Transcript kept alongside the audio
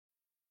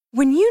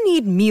When you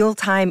need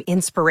mealtime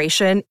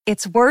inspiration,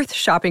 it's worth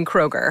shopping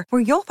Kroger,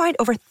 where you'll find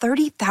over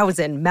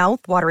 30,000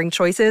 mouth-watering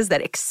choices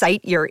that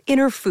excite your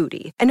inner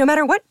foodie. And no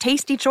matter what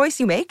tasty choice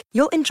you make,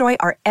 you'll enjoy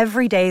our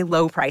everyday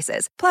low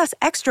prices, plus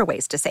extra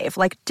ways to save,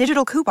 like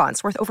digital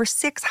coupons worth over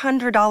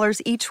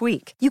 $600 each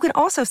week. You can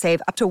also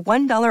save up to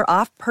 $1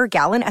 off per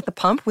gallon at the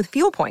pump with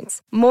fuel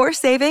points. More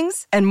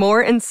savings and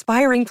more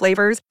inspiring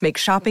flavors make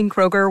shopping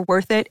Kroger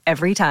worth it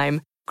every time.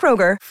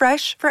 Kroger,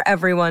 fresh for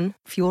everyone.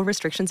 Fuel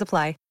restrictions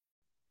apply.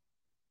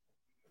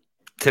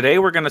 Today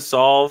we're going to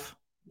solve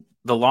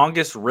the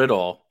longest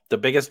riddle, the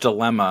biggest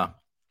dilemma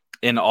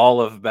in all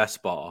of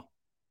best ball,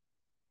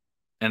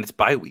 and it's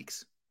bye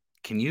weeks.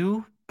 Can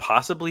you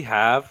possibly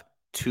have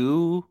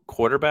two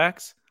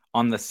quarterbacks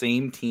on the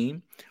same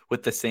team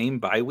with the same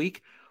bye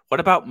week? What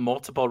about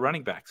multiple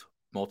running backs,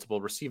 multiple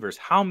receivers?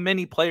 How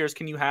many players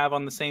can you have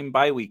on the same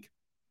bye week?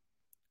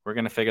 We're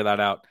going to figure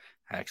that out.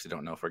 I actually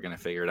don't know if we're going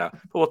to figure it out,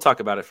 but we'll talk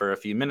about it for a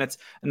few minutes.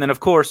 And then,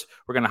 of course,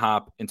 we're going to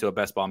hop into a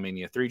Best Ball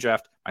Mania 3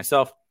 draft.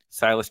 Myself,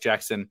 Silas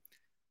Jackson.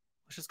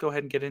 Let's just go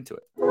ahead and get into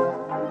it.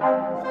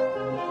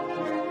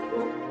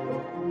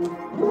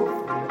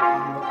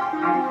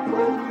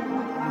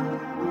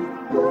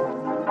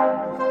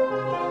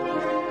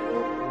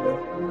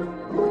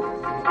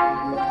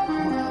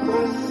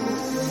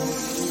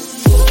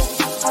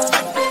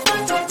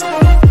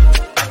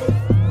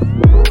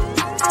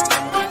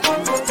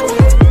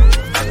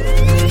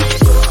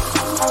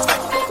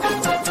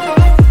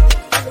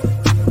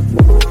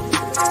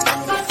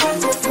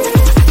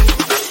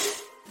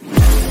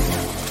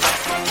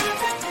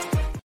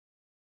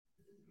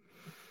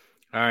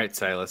 All right,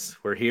 Silas,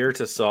 we're here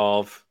to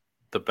solve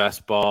the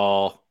best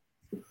ball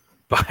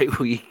bye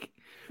week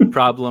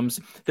problems.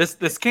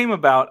 This came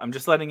about. I'm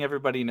just letting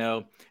everybody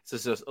know. This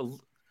is just a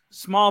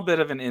small bit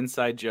of an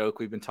inside joke.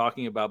 We've been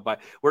talking about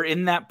we're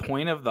in that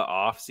point of the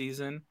off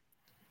season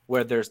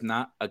where there's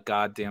not a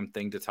goddamn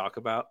thing to talk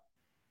about.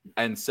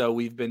 And so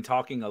we've been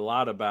talking a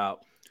lot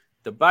about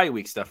the bye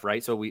week stuff,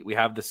 right? So we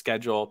have the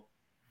schedule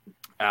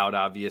out,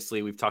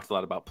 obviously. We've talked a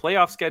lot about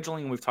playoff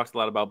scheduling. We've talked a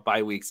lot about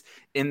bye weeks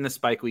in the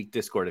Spike Week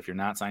Discord. If you're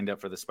not signed up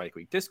for the Spike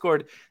Week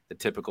Discord, the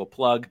typical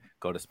plug,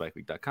 go to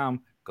spikeweek.com,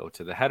 go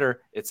to the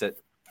header. It's a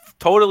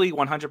totally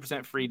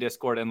 100% free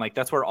Discord. And like,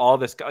 that's where all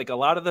this, like a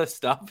lot of the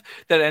stuff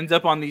that ends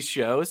up on these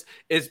shows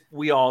is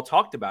we all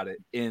talked about it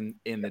in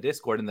the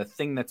Discord. And the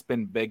thing that's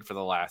been big for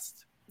the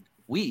last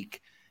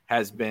week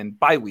has been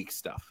bye week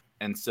stuff.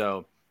 And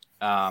so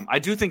I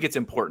do think it's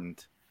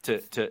important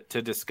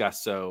to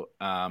discuss. So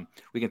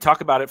we can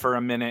talk about it for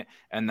a minute,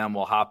 and then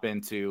we'll hop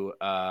into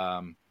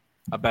a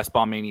Best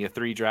Ball Mania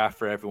 3 draft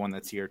for everyone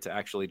that's here to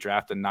actually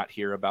draft and not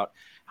hear about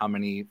how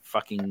many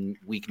fucking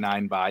week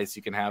 9 buys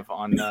you can have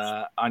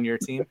on your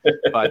team.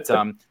 But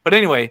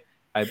anyway,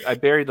 I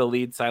buried the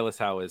lead. Silas,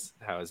 how is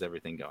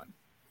everything going?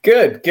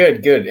 Good.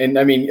 And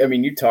I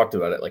mean, you talked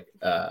about it. Like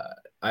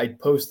I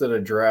posted a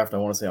draft, I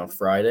want to say on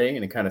Friday,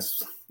 and it kind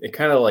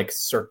of like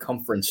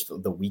circumferenced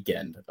the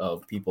weekend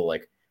of people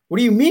like, what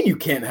do you mean you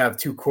can't have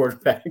two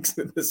quarterbacks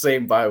in the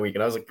same bye week?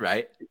 And I was like,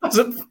 right, it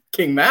doesn't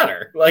fucking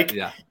matter. Like,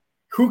 yeah.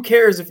 Who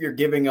cares if you're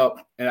giving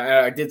up? And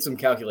I did some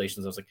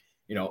calculations. I was like,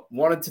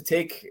 wanted to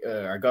take,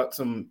 I got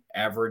some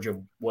average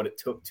of what it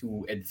took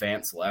to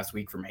advance last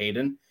week from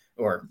Hayden,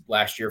 or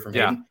last year from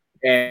Hayden.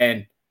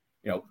 And,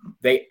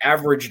 they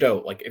averaged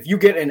out, like if you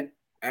get an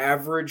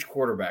average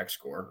quarterback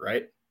score,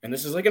 right? And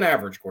this is like an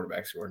average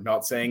quarterback score,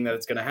 not saying that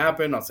it's going to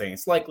happen, not saying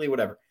it's likely,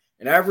 whatever.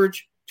 An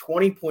average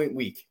 20-point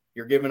week,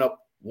 you're giving up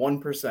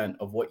 1%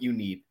 of what you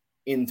need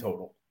in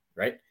total,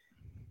 right?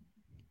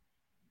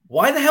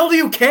 Why the hell do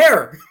you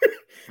care?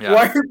 Yeah.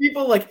 Why are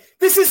people like,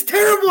 this is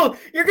terrible,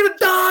 you're gonna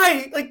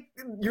die? Like,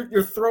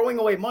 you're throwing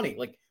away money.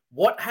 Like,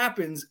 what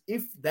happens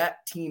if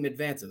that team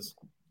advances,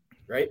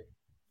 right?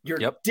 You're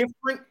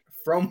different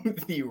from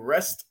the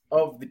rest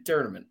of the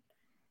tournament.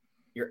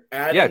 You're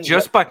adding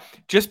just by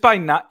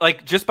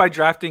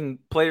drafting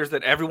players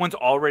that everyone's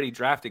already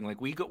drafting. Like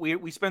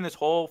we spend this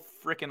whole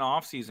freaking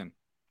off season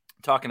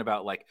talking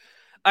about like,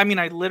 I mean,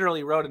 I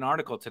literally wrote an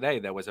article today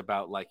that was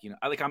about like,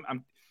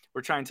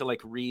 we're trying to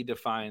like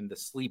redefine the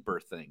sleeper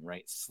thing,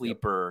 right?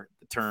 Sleeper,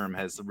 the term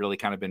has really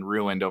kind of been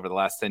ruined over the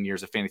last 10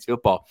 years of fantasy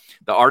football.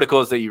 The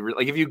articles that you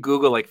like, if you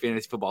Google like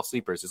fantasy football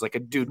sleepers, it's like a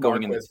dude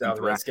going in the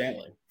 10th round.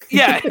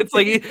 Yeah, it's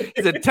like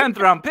he's a 10th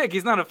round pick.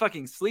 He's not a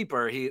fucking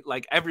sleeper. He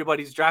like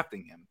everybody's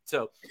drafting him.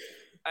 So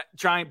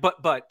trying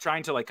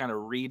to like kind of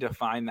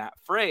redefine that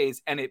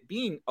phrase and it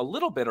being a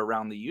little bit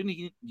around the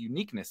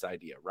uniqueness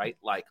idea, right?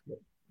 Like,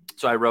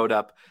 so I wrote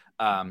up.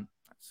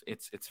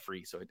 It's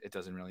free, so it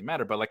doesn't really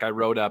matter. But like I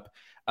wrote up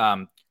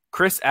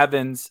Chris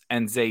Evans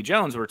and Zay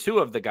Jones were two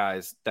of the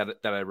guys that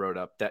I wrote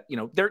up that,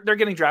 they're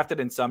getting drafted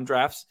in some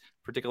drafts,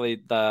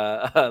 particularly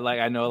the like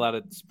I know a lot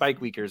of Spike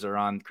Weekers are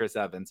on Chris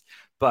Evans,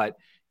 but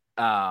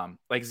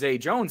like Zay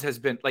Jones has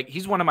been like,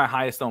 he's one of my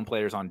highest owned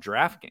players on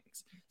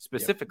DraftKings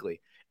specifically.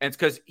 Yep. And it's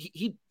because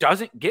he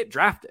doesn't get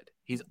drafted.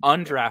 He's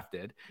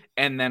undrafted.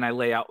 And then I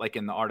lay out like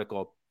in the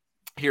article,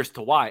 here's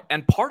to why.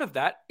 And part of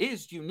that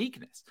is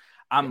uniqueness.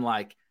 I'm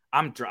like,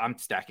 I'm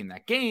stacking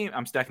that game.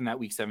 I'm stacking that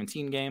week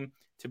 17 game,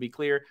 to be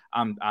clear.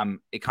 I'm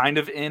kind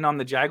of in on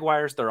the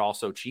Jaguars. They're all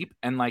so cheap.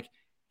 And like,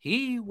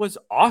 he was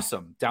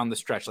awesome down the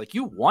stretch. Like,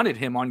 you wanted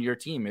him on your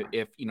team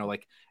if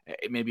like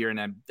maybe you're in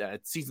a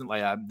season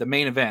like the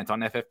main event on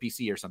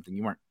FFPC or something.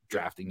 You weren't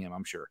drafting him,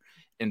 I'm sure,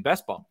 in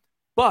best ball.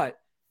 But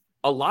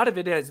a lot of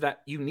it is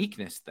that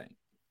uniqueness thing.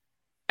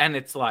 And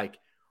it's like,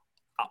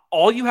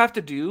 all you have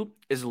to do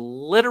is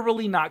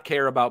literally not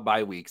care about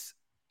bye weeks.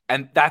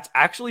 And that's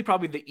actually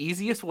probably the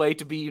easiest way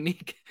to be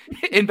unique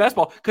in best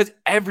ball, because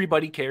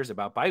everybody cares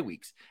about bye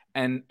weeks.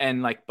 And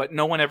like, but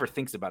no one ever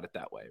thinks about it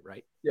that way,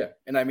 right? Yeah.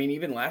 And I mean,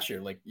 even last year,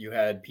 like, you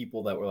had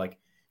people that were like,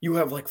 you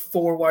have like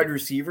 4 wide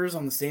receivers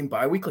on the same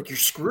bye week, like, you're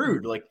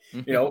screwed. Like,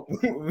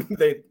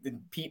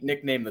 Pete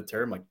nicknamed the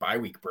term like bye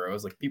week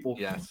bros. Like, people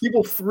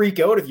freak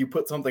out if you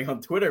put something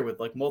on Twitter with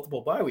like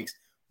multiple bye weeks.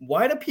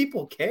 Why do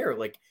people care?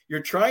 Like,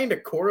 you're trying to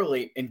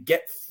correlate and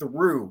get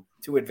through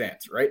to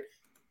advance, right?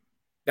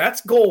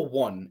 That's goal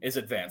 1 is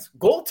advance.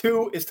 Goal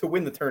 2 is to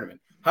win the tournament.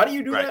 How do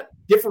you do that?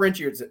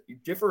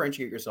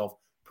 Differentiate yourself,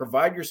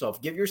 provide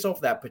yourself, give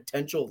yourself that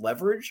potential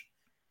leverage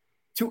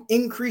to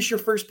increase your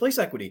first place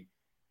equity.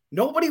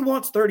 Nobody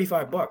wants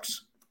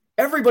 $35.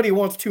 Everybody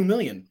wants $2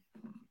 million.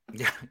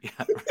 Yeah,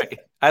 right.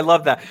 I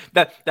love that.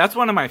 That's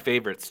one of my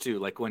favorites too.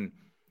 Like, when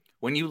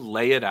you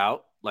lay it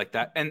out like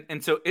that,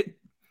 and so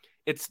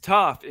it's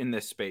tough in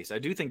this space. I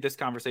do think this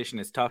conversation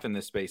is tough in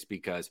this space,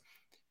 because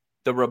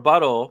the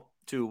rebuttal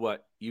to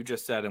what you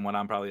just said and what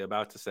I'm probably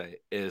about to say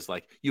is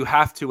like, you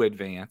have to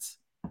advance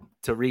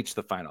to reach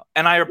the final.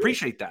 And I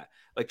appreciate that.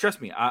 Like,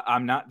 trust me,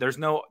 I'm not, there's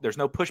no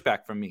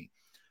pushback from me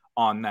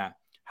on that.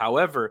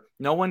 However,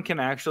 no one can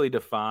actually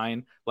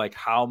define like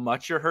how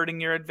much you're hurting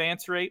your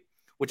advance rate,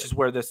 which is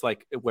where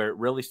where it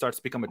really starts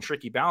to become a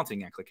tricky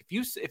balancing act. Like,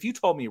 if you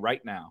told me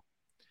right now,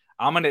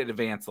 I'm going to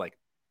advance like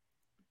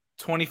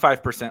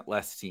 25%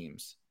 less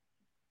teams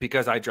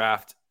because I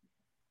draft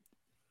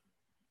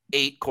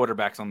 8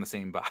 quarterbacks on the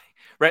same bye,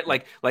 right?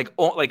 Like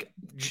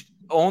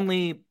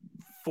only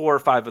 4 or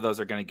 5 of those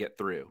are going to get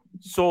through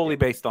solely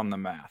based on the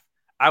math.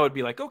 I would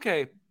be like,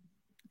 okay,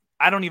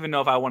 I don't even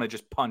know if I want to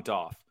just punt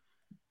off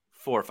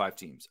 4 or 5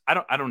 teams. I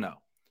don't know.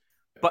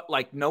 But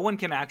like, no one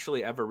can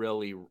actually ever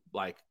really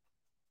like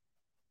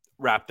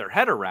wrap their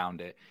head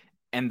around it.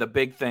 And the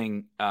big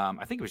thing,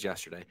 I think it was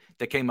yesterday,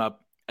 that came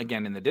up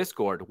again in the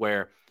Discord,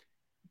 where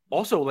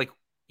also like,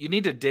 you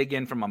need to dig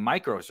in from a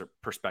micro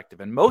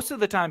perspective. And most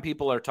of the time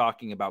people are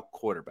talking about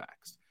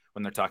quarterbacks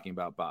when they're talking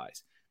about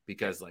buys,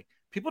 because like,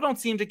 people don't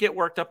seem to get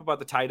worked up about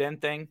the tight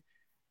end thing,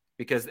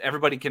 because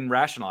everybody can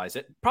rationalize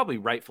it, probably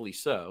rightfully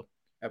so.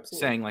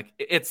 Absolutely. Saying like,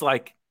 it's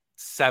like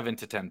 7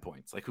 to 10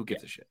 points. Like, who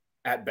gives a shit?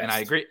 At best. And I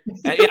agree.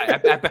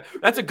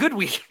 That's a good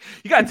week.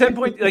 You got 10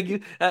 points.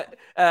 Like,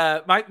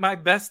 my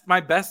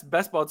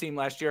best ball team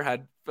last year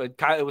had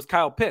it was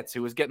Kyle Pitts,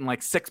 who was getting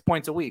like 6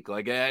 points a week.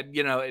 Like, I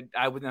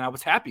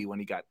was happy when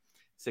he got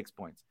 6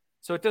 points.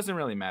 So it doesn't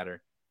really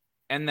matter.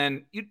 And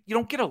then you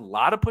don't get a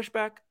lot of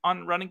pushback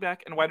on running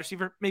back and wide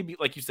receiver. Maybe,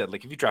 like you said,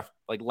 like if you draft,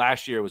 like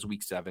last year was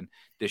week 7.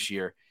 This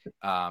year,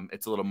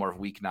 it's a little more of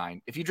week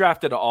 9. If you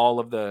drafted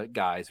all of the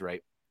guys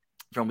right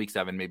from week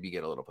 7, maybe you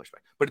get a little pushback.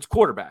 But it's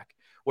quarterback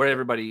where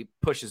everybody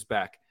pushes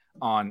back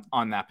on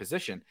that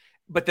position.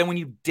 But then when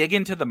you dig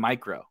into the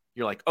micro,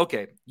 you're like,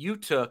 okay, you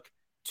took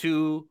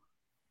 2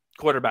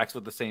 quarterbacks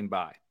with the same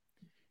bye.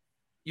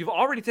 You've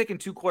already taken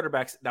 2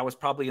 quarterbacks that was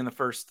probably in the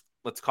first,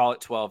 let's call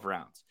it 12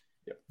 rounds.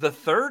 Yep. The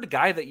third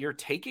guy that you're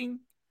taking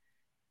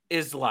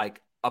is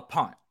like a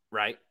punt,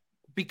 right?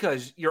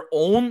 Because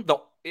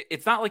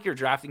it's not like you're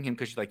drafting him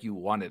because you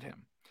wanted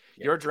him.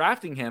 Yep. You're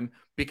drafting him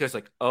because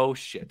like, oh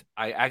shit,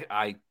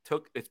 I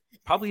took, it's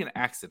probably an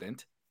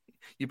accident.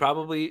 You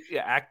probably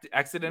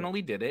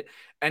accidentally did it.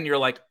 And you're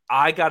like,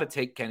 I got to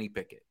take Kenny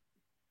Pickett.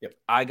 Yep.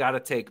 I got to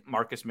take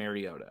Marcus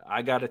Mariota.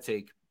 I got to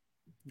take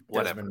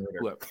whatever.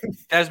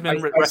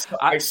 Desmond Ridder.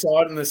 I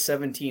saw it in the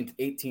 17th,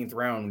 18th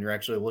round when you're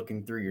actually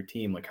looking through your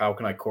team. Like, how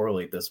can I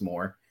correlate this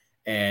more?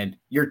 And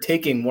you're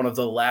taking one of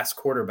the last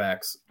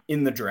quarterbacks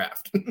in the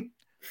draft.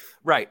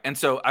 Right. And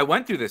so I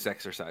went through this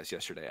exercise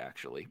yesterday,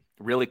 actually,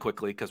 really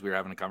quickly, because we were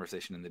having a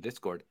conversation in the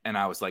Discord. And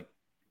I was like,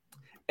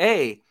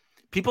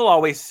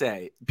 people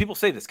say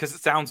this because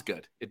it sounds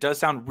good. It does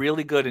sound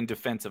really good in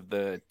defense of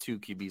the 2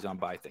 QBs on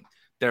bye thing.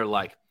 They're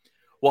like,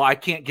 well, I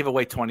can't give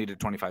away 20 to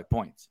 25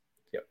 points.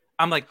 Yep.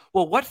 I'm like,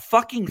 well, what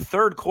fucking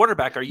third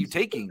quarterback are you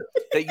taking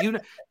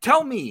that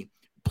tell me,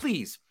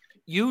 please,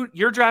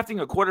 you're drafting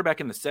a quarterback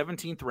in the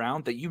 17th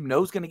round that you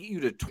know is going to get you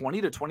to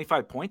 20 to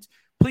 25 points.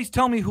 Please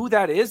tell me who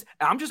that is.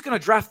 I'm just going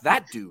to draft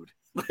that dude.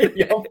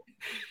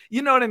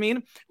 You know what I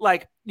mean?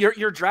 Like,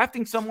 you're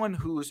drafting someone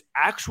whose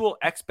actual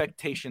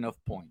expectation of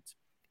points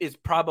is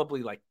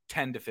probably like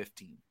 10 to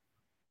 15.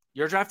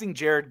 You're drafting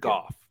Jared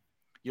Goff.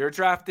 You're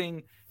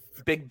drafting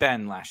Big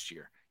Ben last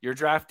year. You're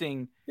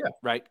drafting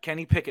right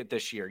Kenny Pickett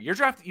this year.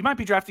 You might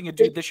be drafting a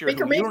dude this year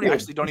who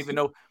you don't even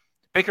know.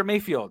 Baker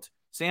Mayfield,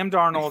 Sam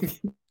Darnold.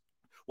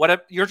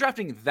 Whatever. You're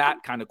drafting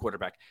that kind of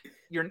quarterback.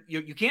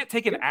 You can't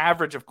take an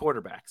average of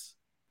quarterbacks.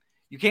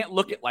 You can't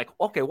look at like,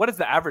 okay, what is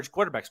the average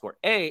quarterback score?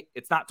 A,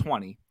 it's not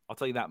 20. I'll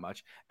tell you that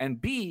much.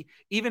 And B,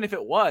 even if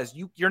it was,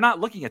 you're not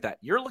looking at that.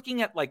 You're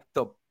looking at like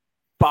the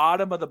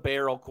bottom of the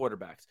barrel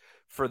quarterbacks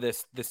for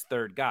this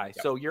third guy.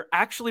 Yeah. So you're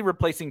actually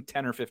replacing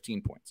 10 or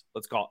 15 points.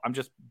 Let's call it, I'm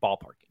just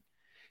ballparking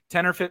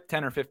 10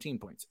 or 15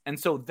 points. And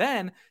so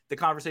then the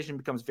conversation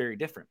becomes very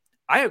different.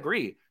 I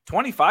agree.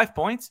 25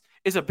 points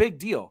is a big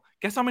deal.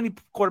 Guess how many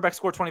quarterbacks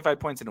score 25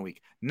 points in a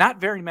week? Not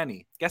very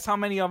many. Guess how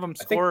many of them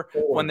score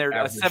when they're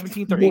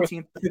 17th or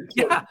 18th?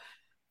 Yeah.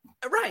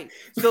 Right.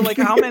 So like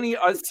how many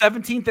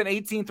 17th and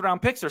 18th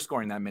round picks are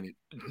scoring that many?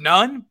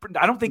 None.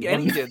 I don't think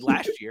any did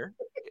last year.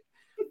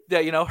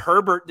 Yeah,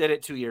 Herbert did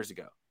it 2 years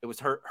ago. It was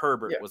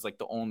Herbert was like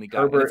the only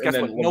guy. Herbert, and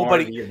then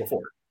nobody the year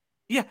before.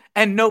 Yeah,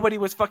 and nobody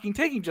was fucking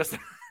taking Justin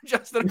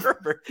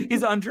Herbert.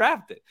 He's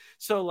undrafted.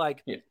 So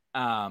like,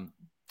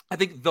 I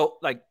think though,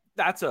 like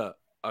that's a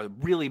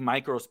really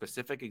micro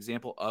specific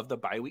example of the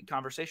bye week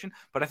conversation.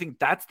 But I think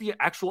that's the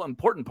actual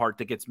important part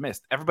that gets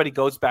missed. Everybody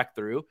goes back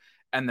through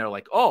and they're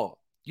like, oh,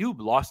 you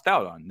lost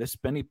out on this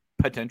many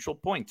potential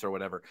points or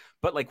whatever.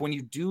 But like when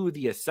you do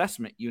the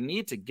assessment, you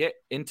need to get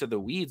into the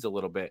weeds a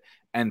little bit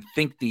and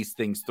think these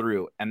things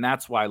through. And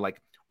that's why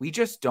like we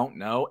just don't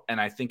know. And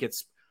I think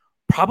it's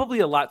probably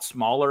a lot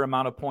smaller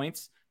amount of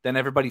points than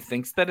everybody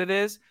thinks that it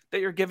is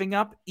that you're giving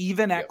up,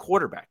 even at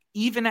quarterback.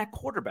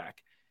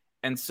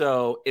 And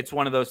so it's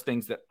one of those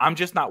things that I'm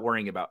just not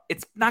worrying about.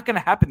 It's not going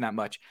to happen that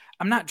much.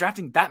 I'm not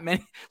drafting that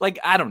many. Like,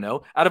 I don't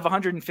know. Out of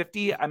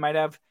 150, I might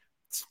have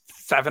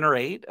 7 or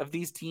 8 of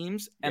these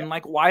teams. And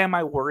like, why am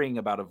I worrying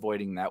about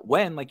avoiding that?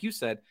 When, like you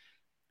said,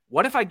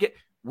 what if I get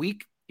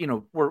week,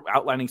 we're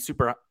outlining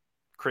super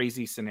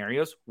crazy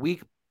scenarios.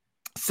 Week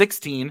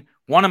 16,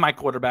 one of my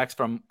quarterbacks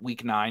from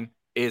week 9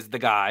 is the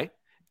guy.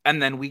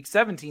 And then week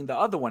 17, the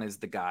other one is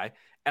the guy.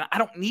 And I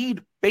don't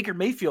need Baker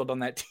Mayfield on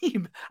that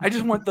team. I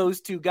just want those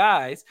 2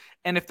 guys.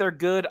 And if they're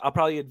good, I'll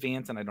probably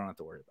advance and I don't have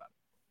to worry about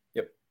it.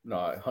 Yep.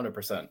 No,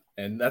 100%.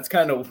 And that's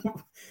kind of,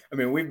 I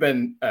mean, we've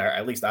been, or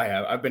at least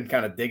I've been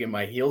kind of digging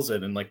my heels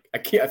in. And like,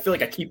 I feel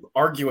like I keep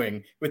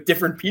arguing with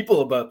different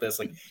people about this.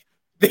 Like,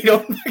 they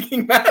don't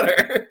fucking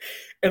matter.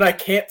 And I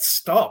can't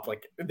stop.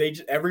 Like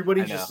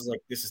everybody just is like,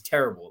 this is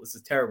terrible.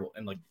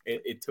 And like,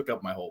 it took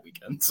up my whole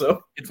weekend.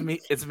 So it's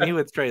me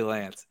with Trey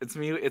Lance. It's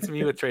me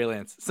with Trey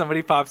Lance.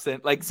 Somebody pops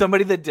in, like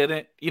somebody that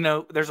didn't,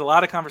 there's a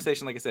lot of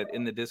conversation, like I said,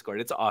 in the Discord.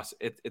 It's awesome.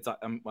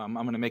 I'm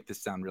going to make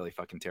this sound really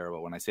fucking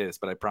terrible when I say this,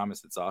 but I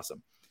promise it's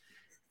awesome.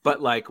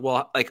 But like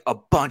a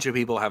bunch of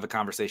people have a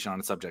conversation on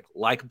a subject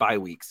like bye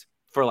weeks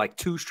for like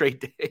 2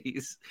 straight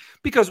days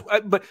because,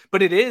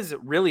 but it is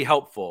really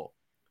helpful.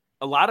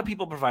 A lot of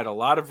people provide a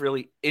lot of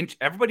really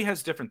everybody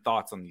has different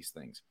thoughts on these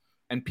things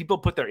and people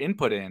put their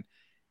input in.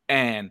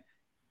 And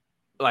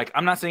like,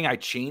 I'm not saying I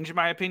change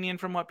my opinion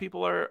from what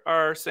people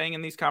are saying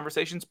in these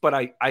conversations, but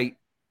it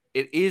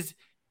is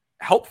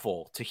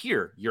helpful to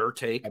hear your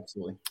take.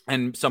 Absolutely.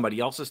 And somebody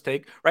else's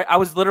take, right? I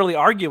was literally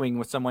arguing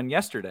with someone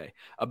yesterday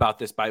about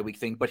this bye week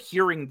thing, but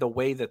hearing the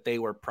way that they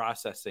were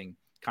processing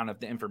kind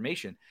of the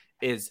information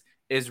is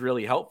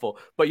really helpful.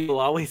 But you'll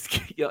always,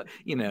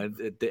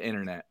 the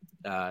internet,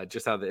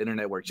 just how the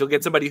internet works. You'll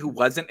get somebody who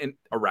wasn't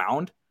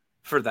around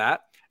for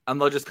that,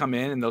 and they'll just come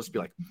in and they'll just be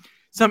like,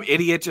 some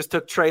idiot just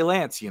took Trey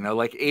Lance,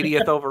 like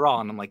 80th overall.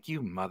 And I'm like,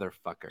 you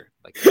motherfucker.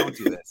 Like, don't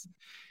do this.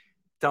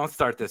 Don't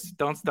start this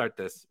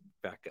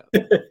back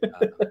up.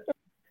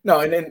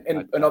 No,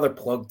 and another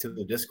plug to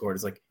the Discord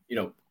is like,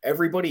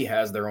 everybody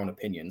has their own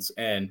opinions.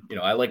 And,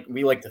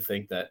 we like to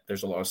think that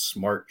there's a lot of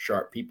smart,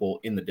 sharp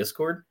people in the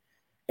Discord.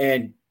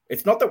 And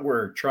it's not that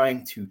we're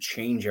trying to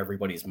change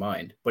everybody's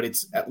mind, but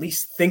it's at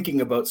least thinking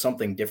about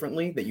something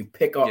differently, that you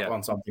pick up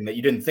on something that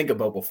you didn't think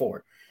about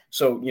before.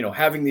 So,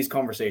 having these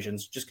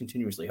conversations just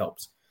continuously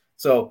helps.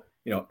 So,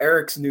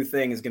 Eric's new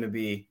thing is going to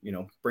be,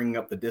 bringing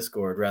up the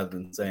Discord rather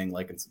than saying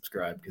like and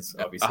subscribe, because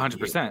obviously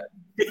 100%.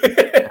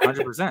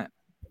 100%.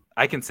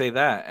 I can say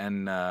that.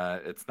 And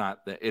it's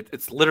not that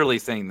it's literally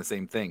saying the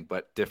same thing,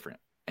 but different.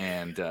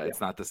 And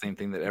it's not the same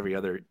thing that every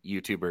other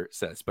YouTuber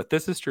says. But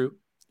this is true.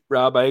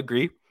 Rob, I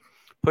agree.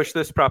 Push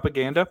this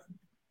propaganda.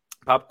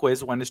 Pop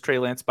quiz. When is Trey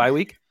Lance bye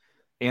week?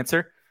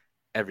 Answer: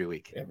 every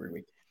week. Every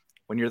week.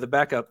 When you're the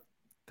backup,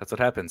 that's what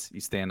happens.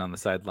 You stand on the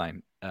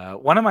sideline.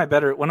 One of my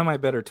better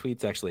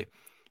tweets actually,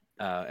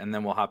 and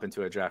then we'll hop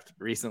into a draft.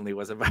 Recently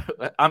was about.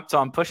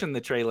 I'm pushing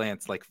the Trey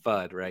Lance like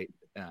FUD, right?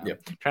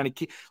 Trying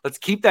to let's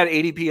keep that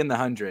ADP in the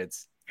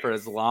hundreds for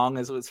as long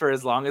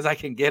as I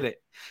can get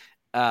it.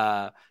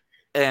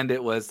 And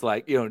it was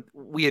like,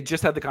 we had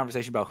just had the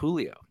conversation about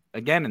Julio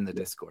again in the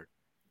Discord.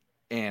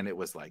 And it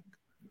was like,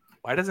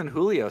 why doesn't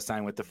Julio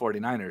sign with the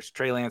 49ers?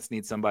 Trey Lance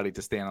needs somebody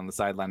to stand on the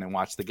sideline and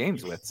watch the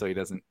games with so he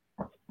doesn't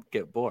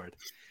get bored,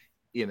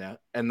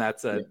 and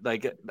that's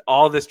like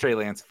all this Trey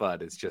Lance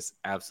FUD is just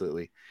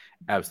absolutely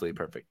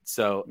perfect.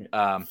 So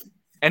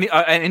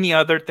any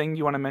other thing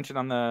you want to mention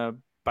on the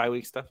bye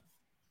week stuff?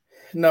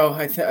 No,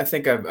 I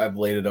think I've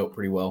laid it out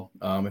pretty well.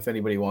 If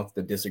anybody wants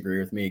to disagree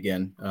with me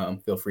again,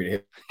 feel free to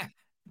hit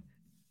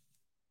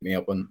me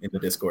up in the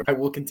Discord. I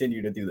will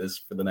continue to do this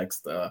for the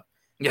next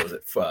what was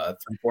it,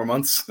 3-4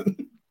 months?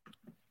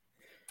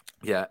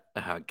 Yeah.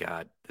 Oh,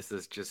 God. This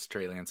is just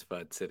Trey Lance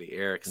Fud City.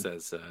 Eric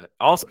says,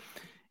 also,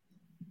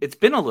 it's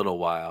been a little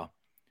while,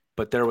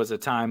 but there was a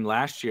time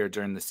last year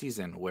during the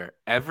season where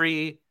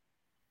every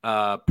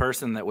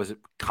person that was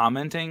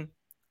commenting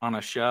on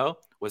a show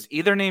was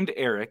either named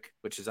Eric,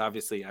 which is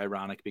obviously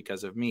ironic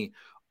because of me,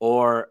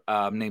 or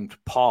named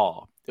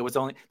Paul. There was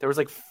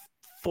like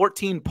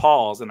 14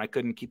 Pauls, and I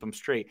couldn't keep them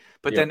straight.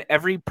 But then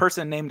every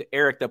person named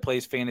Eric that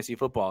plays fantasy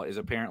football is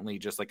apparently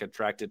just like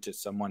attracted to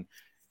someone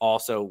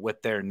also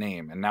with their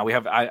name. And now we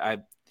have, I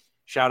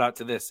shout out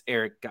to this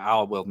Eric.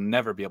 I will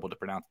never be able to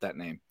pronounce that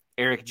name.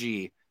 Eric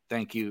G.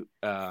 Thank you.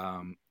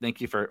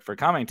 Thank you for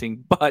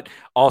commenting, but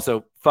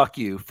also fuck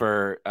you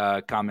for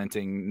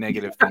commenting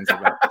negative things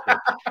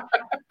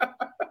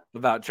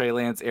about Trey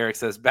Lance. Eric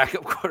says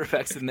backup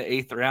quarterbacks in the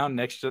 8th round.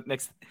 Next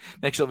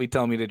you'll be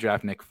telling me to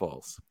draft Nick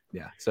Foles.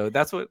 Yeah. So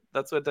that's what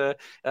that's what I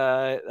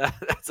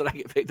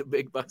get paid the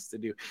big bucks to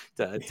do,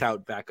 to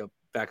tout backup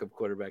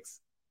quarterbacks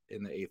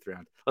in the 8th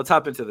round. Let's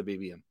hop into the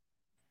BBM.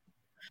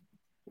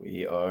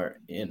 We are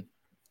in.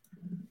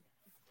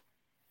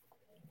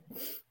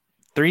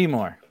 3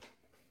 more.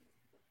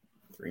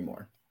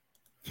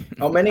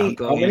 How many?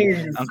 How many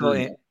are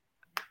you?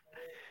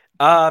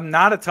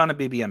 Not a ton of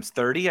BBMs.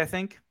 30, I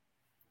think.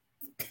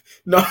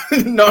 Not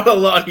a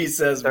lot. He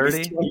says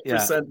 30.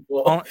 20%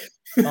 full.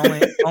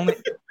 Only.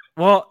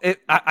 Well,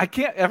 I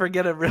can't ever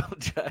get a real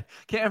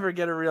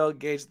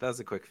gauge. That was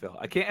a quick fill.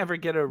 I can't ever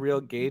get a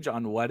real gauge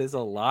on what is a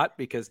lot,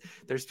 because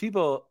there's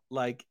people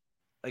like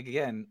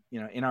again,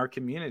 in our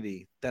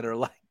community that are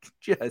like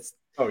just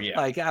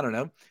like, I don't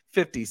know,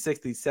 50,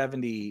 60,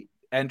 70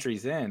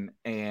 entries in.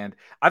 And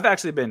I've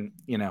actually been,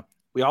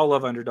 we all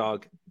love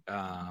Underdog.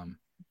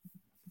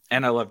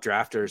 And I love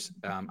Drafters.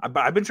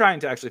 I've been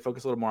trying to actually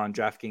focus a little more on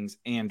DraftKings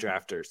and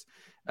Drafters.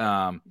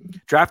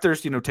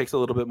 Drafters, takes a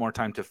little bit more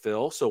time to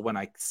fill. So when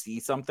I see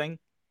something,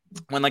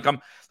 when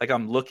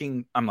I'm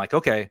looking, I'm like,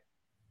 okay,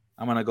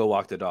 I'm going to go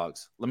walk the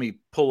dogs. Let me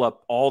pull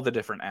up all the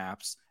different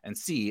apps and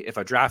see if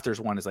a Drafters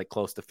one is like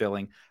close to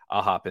filling.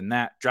 I'll hop in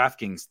that.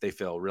 DraftKings, they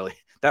fill really.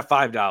 That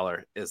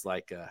 $5 is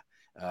like a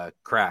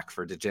crack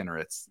for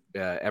degenerates.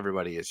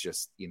 Everybody is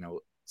just,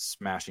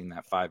 smashing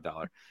that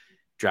 $5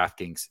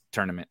 DraftKings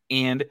tournament.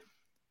 And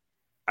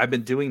I've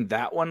been doing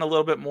that one a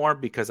little bit more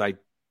because I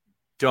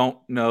don't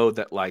know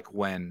that like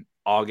when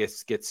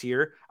August gets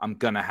here, I'm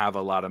going to have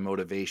a lot of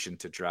motivation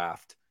to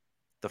draft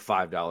the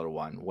 $5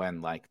 one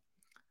when like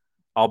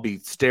I'll be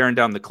staring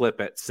down the clip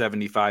at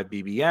 75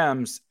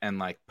 BBMs and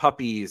like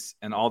puppies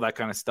and all that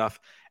kind of stuff.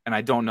 And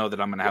I don't know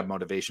that I'm going to have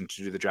motivation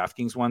to do the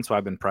DraftKings one. So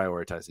I've been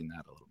prioritizing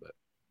that a little bit.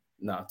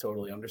 No,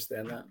 totally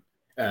understand that.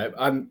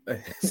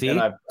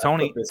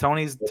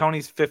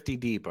 Tony's 50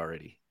 deep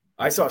already.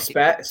 I saw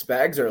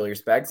Spags earlier.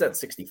 Spags at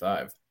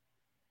 65.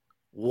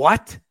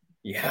 What?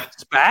 Yeah.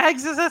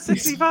 Spags is at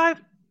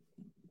 65?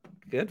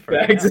 Good for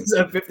Spags is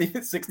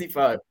at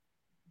 65.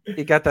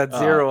 He got that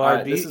zero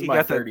RB. This is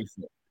my 30.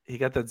 He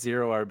got that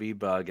zero RB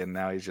bug, and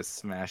now he's just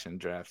smashing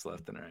drafts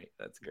left and right.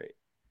 That's great.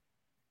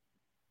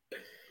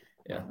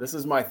 Yeah, this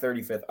is my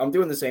 35th. I'm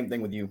doing the same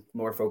thing with you,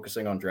 more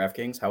focusing on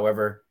DraftKings.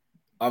 However,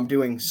 I'm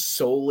doing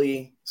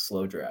solely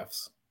slow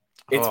drafts.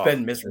 It's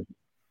been miserable.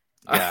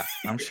 Yeah,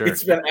 I'm sure.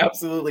 It's been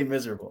absolutely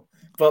miserable.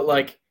 But,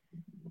 like,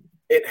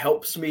 it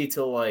helps me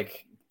to,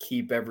 like,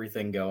 keep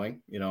everything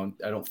going.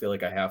 I don't feel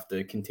like I have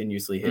to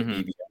continuously hit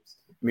BBMs.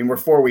 I mean, we're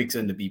 4 weeks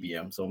into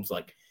BBM, so I'm just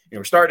like,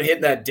 we're starting to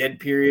hit that dead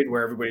period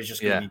where everybody's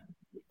just going to be,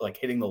 like,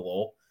 hitting the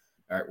lull.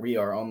 All right, we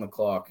are on the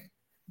clock.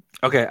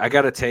 Okay, I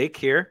got a take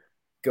here.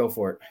 Go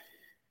for it.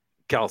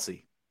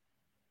 Kelsey.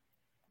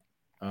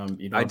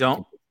 I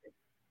don't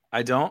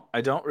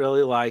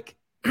really like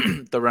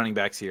the running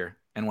backs here.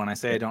 And when I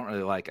say I don't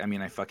really like, I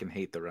mean I fucking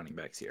hate the running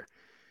backs here.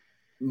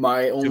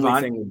 My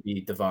only thing would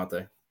be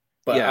Devontae.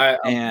 But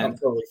I'm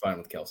totally fine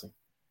with Kelsey.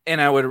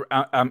 And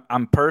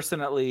I'm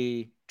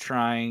personally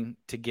trying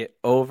to get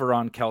over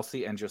on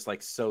Kelsey and just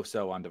like so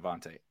on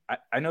Devontae.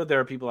 I know there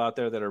are people out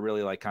there that are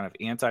really like kind of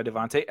anti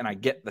Devontae, and I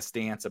get the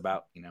stance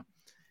about,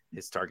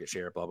 his target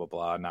share, blah, blah,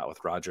 blah, not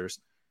with Rodgers.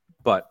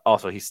 But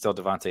also he's still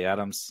Devontae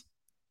Adams.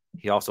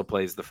 He also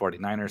plays the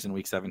 49ers in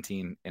week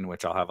 17, in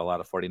which I'll have a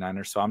lot of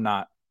 49ers. So I'm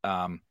not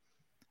going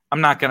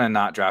to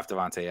not draft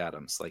Devontae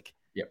Adams. Like,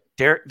 yep.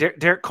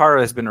 Derek Carr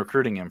has been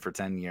recruiting him for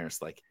 10 years.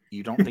 Like,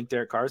 you don't think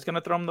Derek Carr is going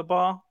to throw him the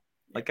ball?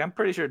 Like, I'm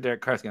pretty sure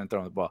Derek Carr is going to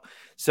throw him the ball.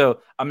 So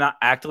I'm not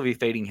actively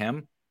fading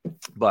him,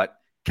 but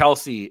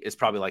Kelsey is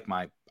probably like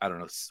my, I don't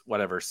know,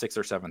 whatever, 6th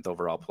or 7th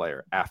overall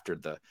player after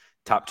the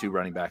top 2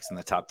 running backs and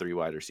the top 3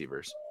 wide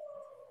receivers.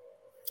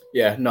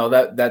 Yeah, no,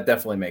 that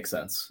definitely makes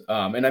sense.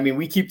 And I mean,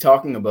 we keep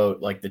talking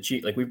about like the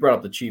Chiefs, like we brought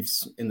up the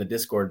Chiefs in the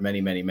Discord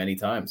many, many, many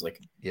times.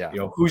 Like,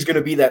 who's going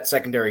to be that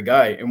secondary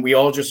guy? And we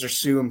all just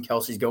assume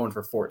Kelsey's going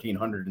for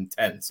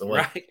 1,410. So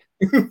like,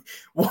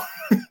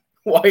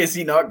 why is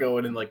he not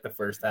going in like the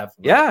first half?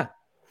 Yeah,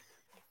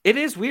 it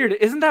is weird.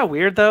 Isn't that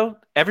weird though?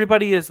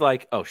 Everybody is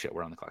like, oh shit,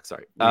 we're on the clock.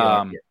 Sorry. We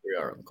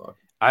are on the clock.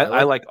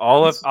 I like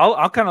all of.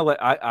 I'll kind of let.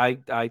 I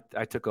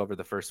took over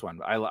the first one.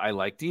 I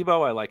like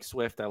Debo. I like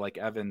Swift. I like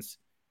Evans.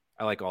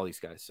 I like all these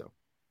guys. So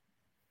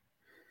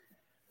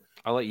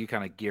I'll let you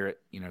kind of gear it.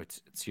 You know,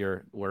 it's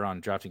your. We're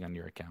on drafting on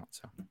your account.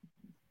 So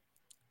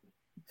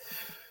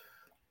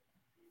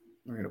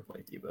we're gonna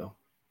play Debo.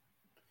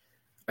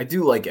 I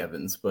do like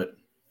Evans, but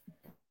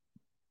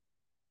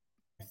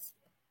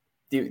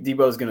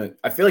Debo's gonna.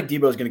 I feel like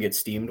Debo's gonna get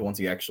steamed once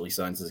he actually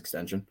signs his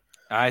extension.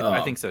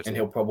 I think so too. And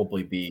he'll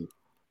probably be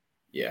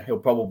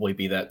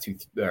that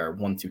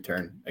 1-2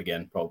 turn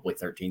again, probably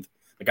 13th.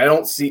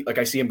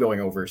 I see him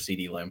going over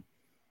CeeDee Lamb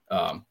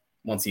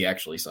once he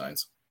actually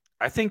signs.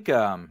 I think.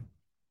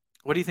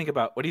 What do you think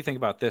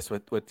about this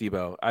with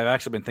Debo? I've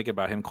actually been thinking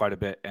about him quite a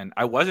bit, and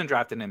I wasn't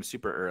drafting him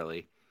super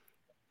early,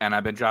 and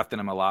I've been drafting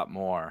him a lot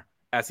more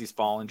as he's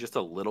fallen just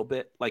a little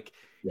bit. Like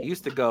he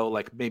used to go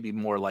like maybe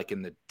more like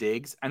in the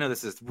digs. I know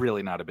this is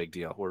really not a big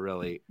deal. We're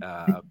really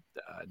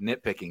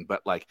nitpicking,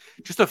 but like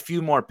just a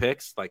few more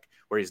picks, like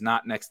where he's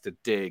not next to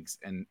Diggs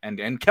and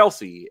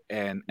Kelsey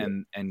and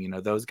you know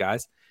those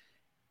guys.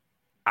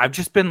 I've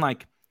just been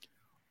like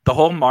the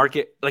whole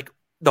market, like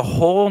the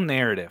whole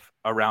narrative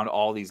around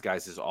all these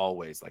guys is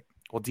always like,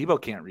 well, Debo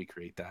can't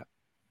recreate that.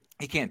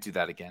 He can't do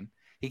that again.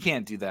 He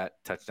can't do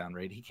that touchdown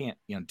rate. He can't,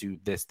 do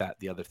this, that,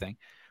 the other thing.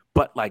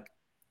 But like,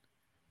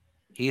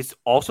 he's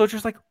also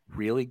just like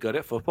really good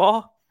at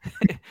football.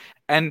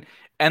 and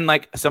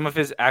like some of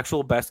his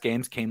actual best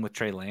games came with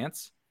Trey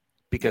Lance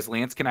because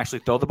Lance can actually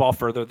throw the ball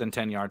further than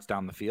 10 yards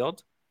down the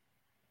field.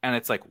 And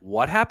it's like,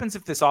 what happens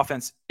if this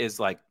offense is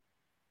like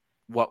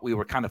what we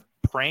were kind of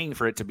praying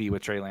for it to be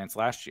with Trey Lance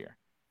last year?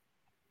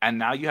 And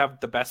now you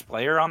have the best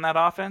player on that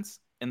offense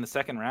in the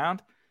second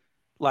round.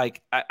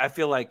 Like, I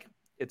feel like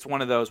it's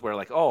one of those where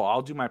like, oh,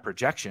 I'll do my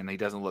projection. He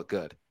doesn't look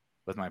good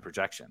with my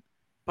projection.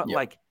 But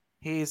like,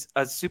 he's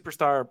a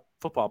superstar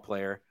football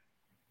player,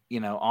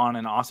 on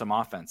an awesome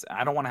offense.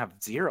 I don't want to have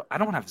zero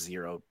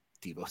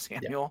Debo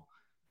Samuel.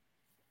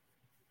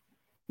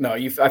 No,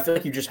 I feel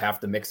like you just have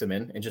to mix him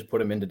in and just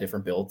put him into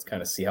different builds,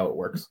 kind of see how it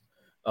works.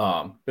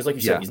 Because like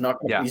you said, he's not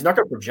going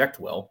to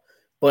project well,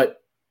 but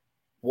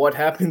what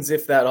happens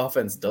if that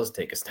offense does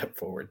take a step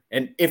forward?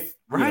 And if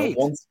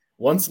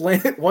once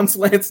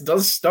Lance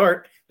does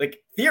start, like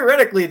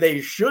theoretically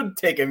they should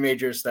take a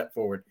major step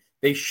forward.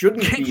 They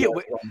shouldn't be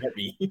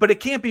heavy. But it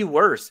can't be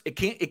worse. It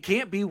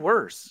can't be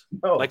worse.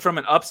 No. Like from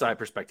an upside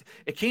perspective,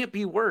 it can't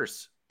be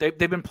worse. They've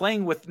been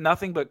playing with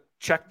nothing but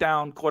check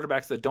down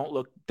quarterbacks that don't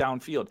look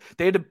downfield.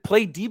 They had to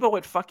play Debo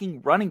at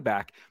fucking running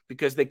back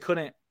because they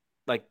couldn't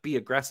like be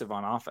aggressive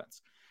on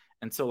offense.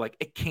 And so like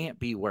it can't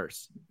be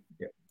worse.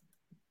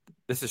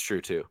 This is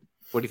true too.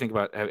 What do you think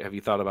about? Have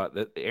you thought about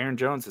that? Aaron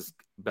Jones has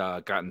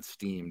gotten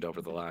steamed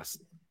over the last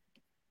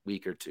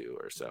week or two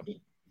or so.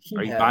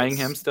 Are you buying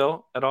him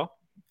still at all?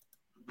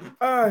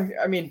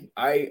 I mean,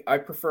 I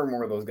prefer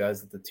more of those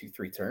guys at the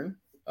 2-3 turn.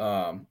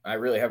 I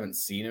really haven't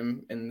seen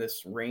him in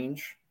this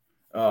range,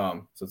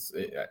 so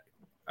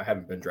I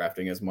haven't been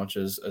drafting as much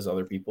as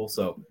other people.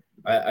 So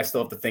I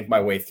still have to think my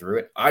way through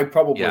it. I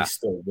probably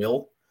still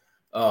will.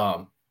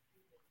 I'm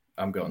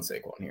going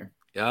Saquon here.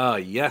 Oh,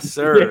 yes,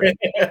 sir.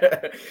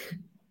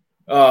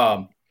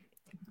 So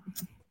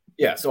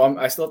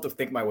I still have to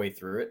think my way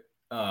through it.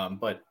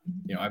 But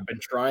I've been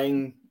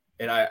trying,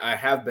 and I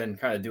have been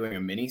kind of doing a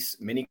mini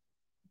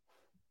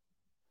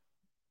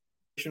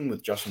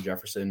with Justin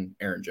Jefferson,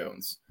 Aaron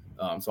Jones.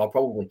 So I'll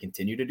probably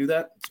continue to do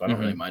that. So I don't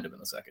really mind him in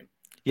a second.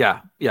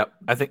 Yeah.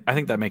 I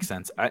think that makes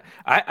sense. I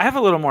have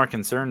a little more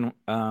concern,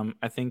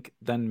 I think,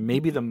 than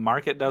maybe the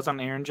market does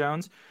on Aaron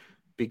Jones,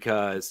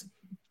 because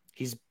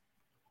he's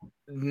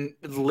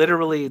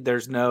literally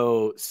there's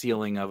no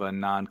ceiling of a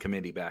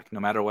non-committee back.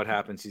 No matter what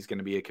happens, he's going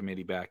to be a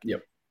committee back.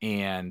 Yep.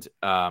 And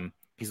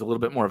he's a little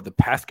bit more of the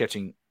pass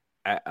catching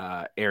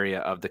area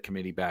of the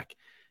committee back.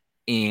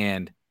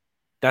 And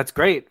that's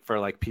great for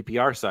like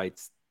PPR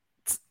sites.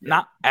 It's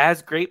not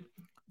as great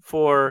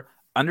for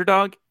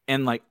underdog.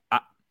 And like,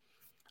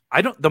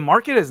 the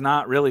market is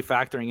not really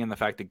factoring in the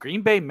fact that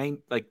Green Bay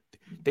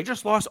they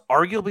just lost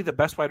arguably the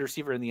best wide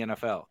receiver in the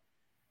NFL.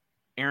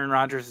 Aaron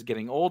Rodgers is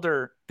getting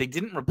older. They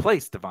didn't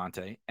replace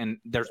Devontae, and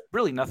there's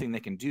really nothing they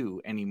can do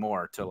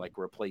anymore to like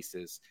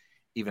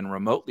even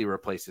remotely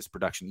replace his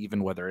production,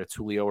 even whether it's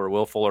Julio or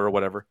Will Fuller or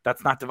whatever.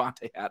 That's not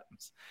Devontae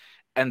Adams.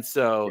 And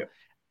so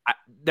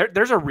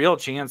there's a real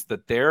chance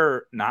that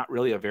they're not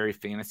really a very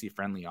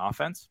fantasy-friendly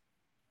offense,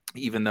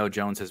 even though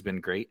Jones has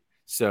been great.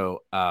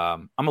 So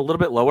I'm a little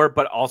bit lower,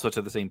 but also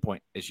to the same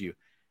point as you.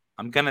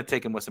 I'm going to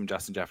take him with some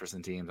Justin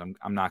Jefferson teams.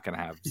 I'm not going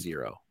to have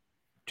zero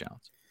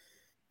Jones.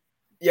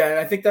 Yeah, and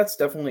I think that's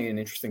definitely an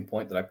interesting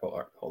point that I put.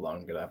 Hold on,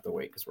 I'm going to have to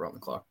wait because we're on the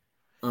clock.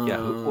 Yeah,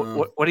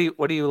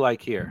 what do you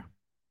like here?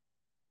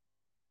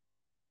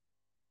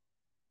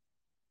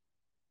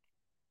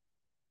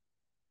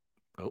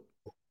 Oh.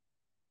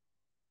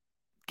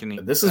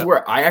 This is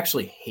where I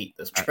actually hate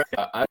this.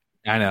 I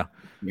know.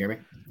 Can you hear me?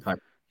 Hi.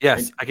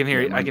 Yes, I can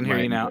hear you. I can hear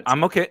you now.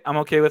 I'm okay. I'm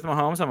okay with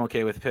Mahomes. I'm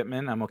okay with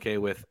Pittman. I'm okay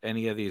with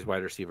any of these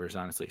wide receivers,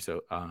 honestly. So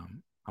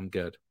I'm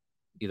good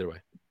either way.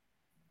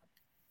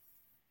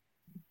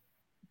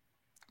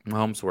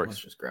 Mahomes works.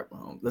 Let's just grab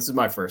Mahomes. This is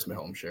my first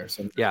Mahomes share.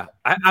 So Yeah,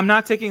 I'm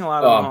not taking a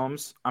lot of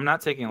Mahomes. I'm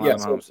not taking a lot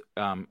of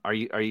Mahomes. Are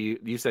you?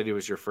 You said it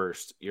was your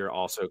first. You're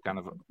also kind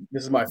of.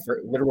 This is my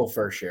literal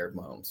first share of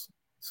Mahomes.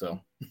 So.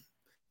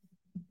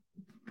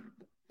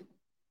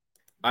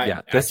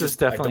 This is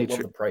definitely I don't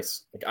love the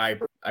price. Like I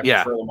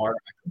prefer Lamar.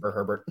 I prefer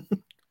Herbert.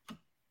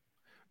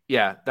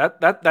 Yeah,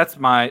 that's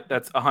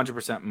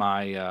 100%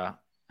 my.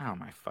 Oh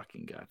my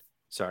fucking god!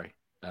 Sorry,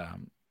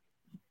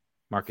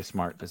 Marcus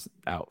Smart is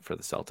out for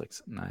the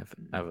Celtics, and I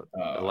have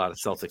a lot of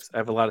Celtics. I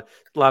have a lot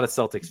of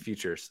Celtics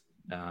futures.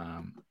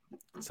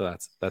 So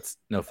that's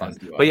no fun.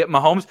 But yeah,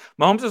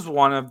 Mahomes is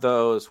one of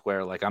those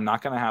where like I'm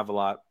not going to have a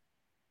lot,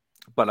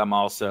 but I'm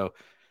also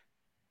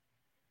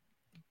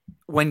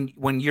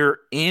when you're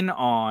in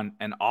on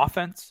an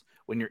offense,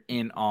 when you're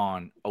in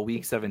on a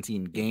Week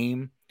 17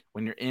 game,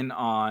 when you're in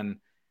on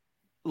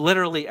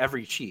literally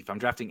every Chief, I'm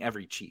drafting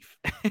every Chief.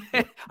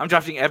 I'm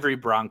drafting every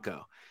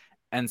Bronco.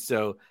 And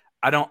so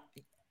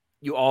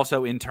you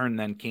also in turn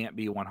then can't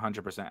be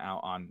 100% out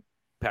on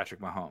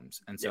Patrick Mahomes.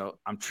 And so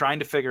I'm trying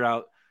to figure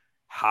out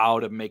how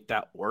to make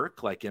that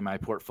work, like in my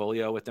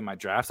portfolio within my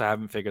drafts. I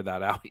haven't figured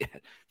that out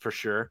yet for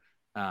sure.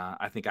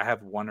 I think I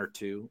have one or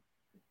two,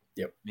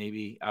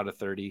 maybe out of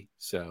 30.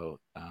 So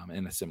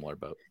in a similar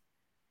boat.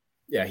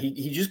 Yeah,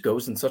 he just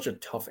goes in such a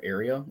tough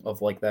area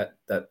of like that.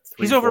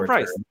 He's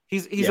overpriced.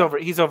 He's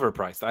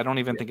overpriced. I don't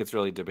even think it's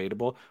really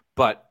debatable.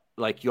 But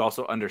like you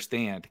also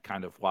understand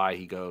kind of why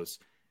he goes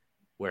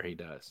where he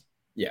does.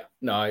 Yeah,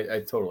 no,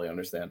 I totally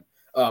understand.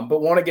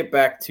 But want to get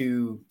back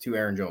to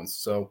Aaron Jones.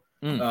 So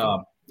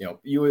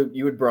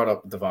you had brought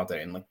up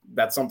Davante, and like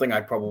that's something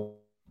I probably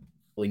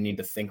need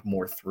to think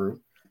more through.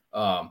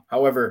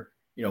 However,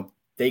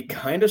 they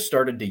kind of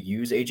started to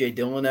use AJ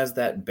Dillon as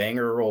that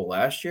banger role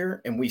last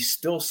year, and we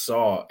still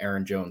saw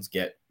Aaron Jones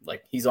get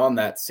like he's on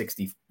that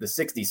 60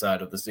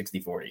 side of the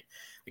 60-40.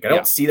 Like I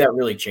don't see that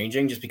really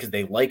changing just because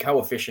they like how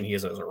efficient he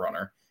is as a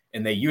runner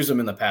and they use him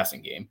in the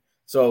passing game.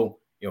 So,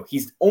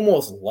 he's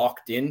almost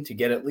locked in to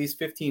get at least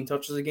 15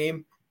 touches a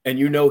game, and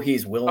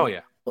he's willing. Oh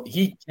yeah.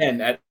 He can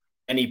at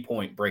any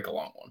point break a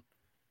long one.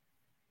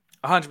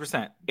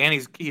 100%.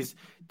 And he's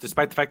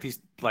despite the fact he's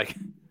like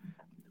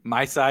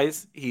my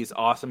size, he's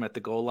awesome at the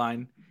goal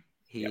line.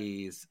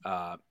 He's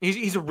a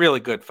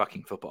really good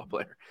fucking football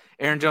player.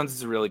 Aaron Jones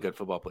is a really good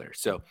football player.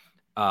 So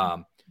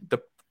the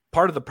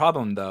part of the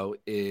problem though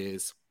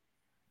is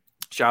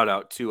shout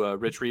out to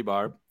Rich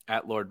Rebar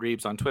at Lord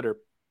Reeves on Twitter.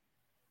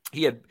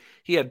 He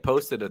had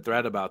posted a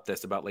thread about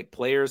this, about like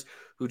players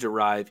who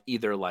derive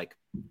either like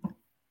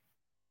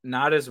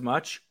not as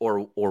much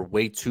or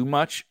way too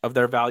much of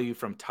their value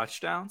from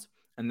touchdowns.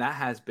 And that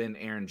has been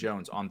Aaron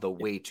Jones on the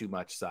way too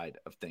much side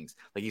of things.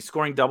 Like he's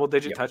scoring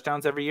double-digit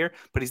touchdowns every year,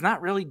 but he's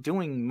not really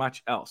doing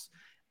much else.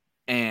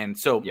 And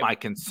so my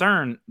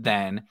concern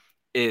then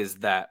is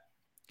that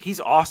he's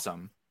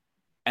awesome.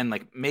 And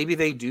like maybe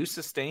they do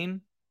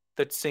sustain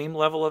the same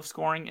level of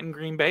scoring in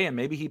Green Bay, and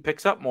maybe he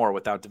picks up more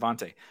without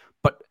Davante.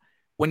 But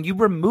when you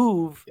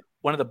remove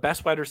one of the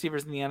best wide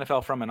receivers in the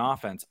NFL from an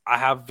offense, I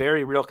have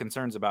very real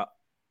concerns about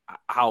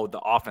how the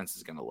offense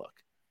is going to look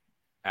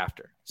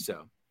after.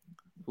 So,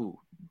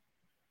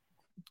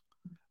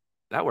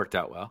 that worked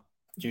out well.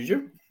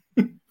 Juju?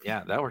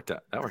 Yeah, that worked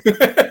out.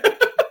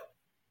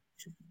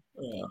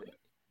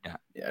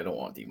 Yeah, I don't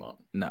want Demont.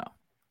 No.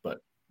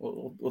 But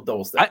we'll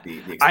double stack the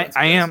expense.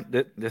 I am.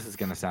 This is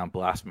going to sound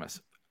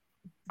blasphemous.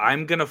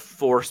 I'm going to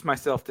force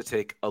myself to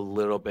take a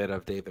little bit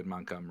of David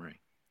Montgomery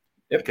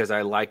because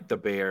I like the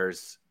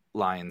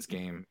Bears-Lions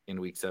game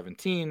in Week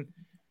 17.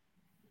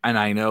 And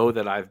I know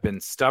that I've been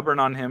stubborn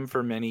on him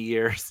for many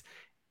years.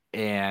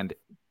 And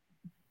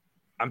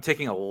I'm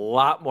taking a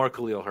lot more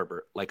Khalil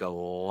Herbert, like a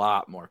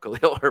lot more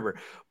Khalil Herbert.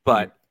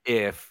 But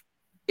if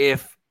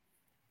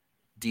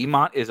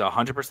Demont is a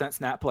 100%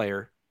 snap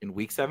player in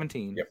Week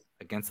 17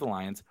 against the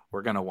Lions,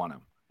 we're going to want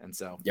him. And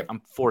so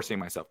I'm forcing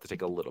myself to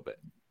take a little bit.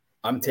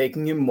 I'm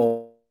taking him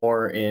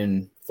more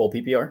in full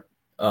PPR,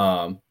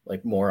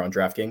 like more on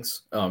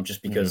DraftKings,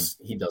 just because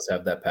he does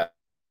have that pass.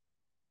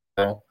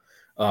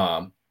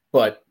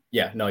 But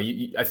yeah, no,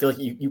 I feel like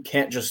you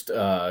can't just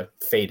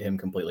fade him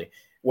completely.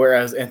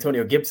 Whereas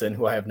Antonio Gibson,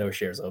 who I have no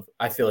shares of,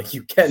 I feel like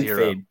you can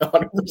fade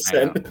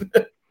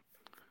 100%.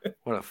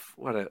 What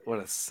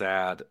a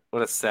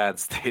sad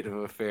state of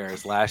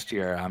affairs. Last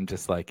year, I'm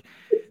just like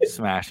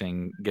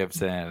smashing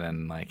Gibson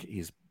and like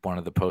he's one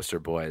of the poster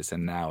boys,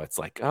 and now it's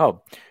like,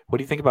 oh, what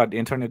do you think about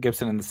Antonio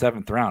Gibson in the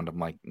 7th round? I'm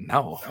like,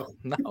 no.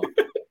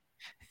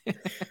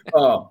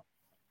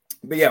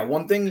 But yeah,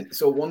 one thing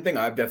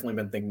I've definitely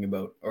been thinking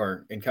about,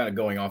 and kind of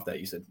going off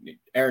that, you said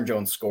Aaron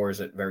Jones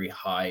scores at very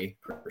high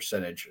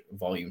percentage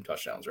volume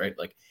touchdowns, right?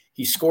 Like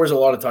he scores a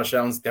lot of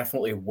touchdowns,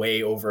 definitely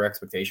way over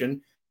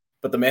expectation.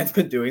 But the man's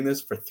been doing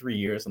this for 3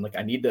 years. I'm like,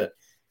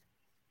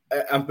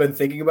 I've been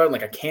thinking about it.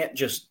 Like I can't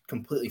just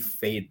completely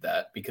fade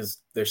that because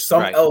there's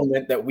some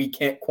element that we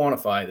can't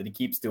quantify that he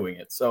keeps doing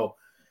it. So,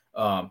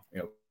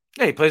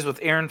 he plays with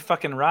Aaron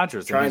fucking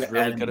Rodgers, and he's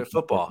really good at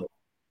football.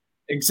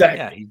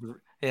 Exactly.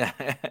 Yeah.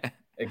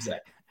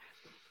 Exactly.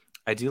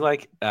 I do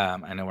like.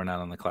 I know we're not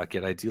on the clock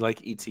yet. I do like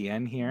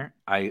ETN here.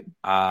 I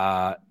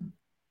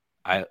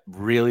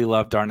really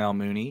love Darnell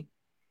Mooney.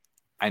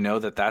 I know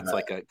that's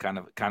like a kind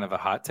of a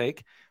hot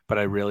take, but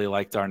I really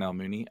like Darnell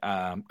Mooney.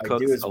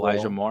 Cooks,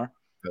 Elijah Moore.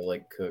 I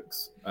like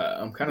Cooks.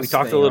 I'm kind of. We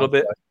talked a little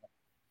bit.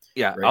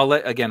 Yeah, right?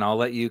 I'll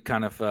let you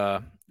kind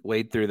of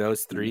wade through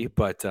those three,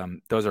 but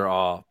those are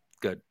all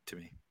good to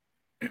me.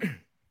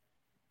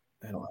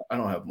 I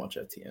don't have much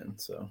Etienne,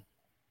 so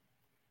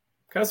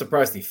kind of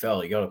surprised he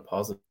fell. He got a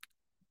positive.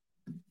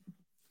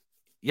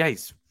 Yeah,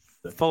 he's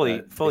fully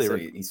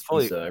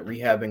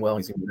rehabbing well.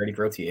 He's gonna be ready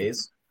for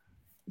OTAs.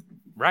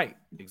 Right,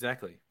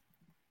 exactly.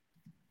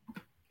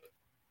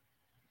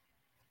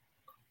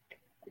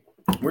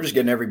 We're just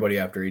getting everybody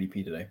after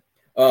ADP today.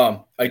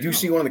 I do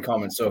see one in the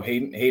comments. So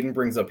Hayden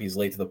brings up he's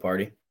late to the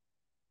party.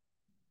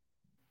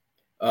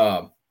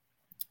 But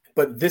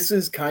this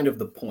is kind of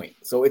the point.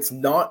 So it's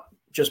not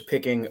just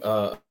picking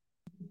a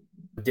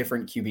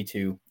different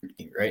QB2,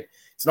 right?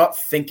 It's not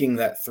thinking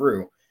that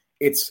through.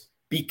 It's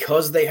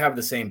because they have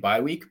the same bye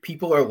week,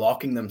 people are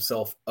locking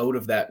themselves out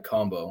of that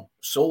combo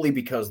solely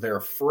because they're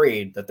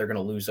afraid that they're going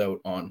to lose out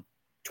on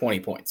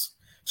 20 points.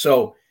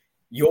 So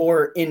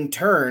you're in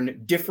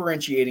turn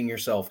differentiating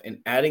yourself and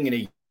adding in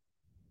a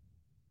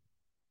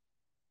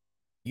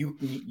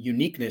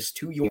uniqueness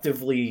to you,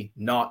 actively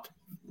not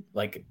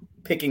like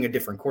picking a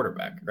different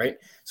quarterback, right?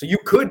 So you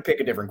could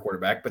pick a different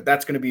quarterback, but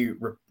that's going to be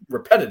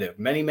repetitive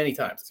many, many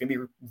times. It's going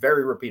to be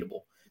very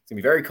repeatable. It's going to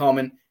be very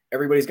common.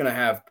 Everybody's going to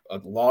have a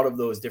lot of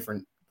those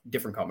different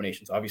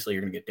combinations. Obviously,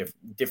 you're going to get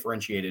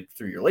differentiated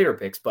through your later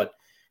picks, but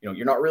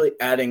you're not really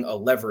adding a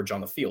leverage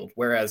on the field.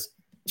 Whereas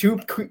two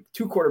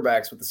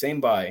quarterbacks with the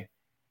same bye,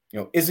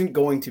 isn't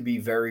going to be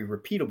very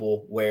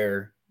repeatable.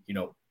 Where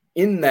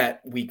in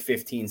that week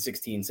 15,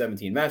 16,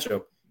 17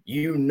 matchup,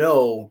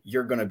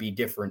 you're going to be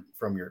different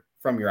from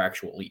your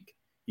actual league.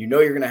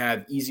 You're going to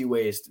have easy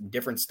ways,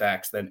 different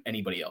stacks than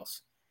anybody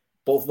else.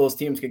 Both of those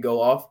teams could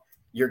go off.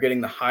 You're getting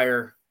the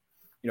higher,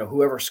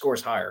 whoever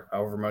scores higher,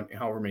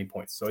 however many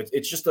points. So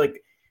it's just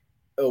like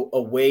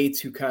a way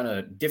to kind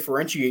of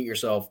differentiate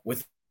yourself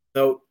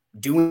without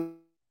doing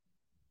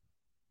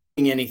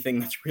anything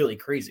that's really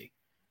crazy.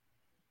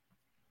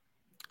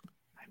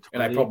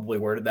 And I probably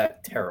worded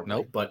that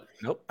terribly.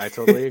 Nope. I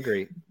totally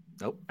agree.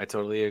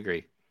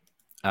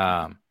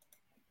 I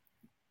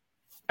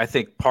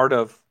think part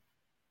of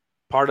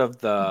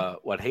the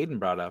what Hayden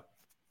brought up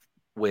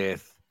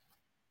with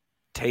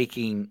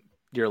taking,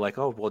 you're like,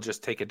 oh, we'll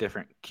just take a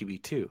different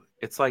QB2.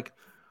 It's like,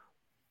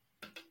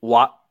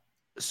 what?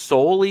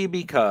 Solely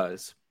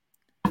because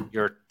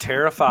you're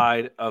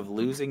terrified of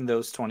losing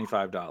those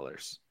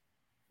 $25,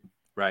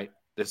 right?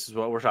 This is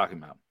what we're talking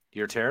about.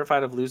 You're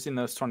terrified of losing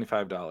those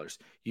 $25.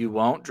 You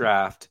won't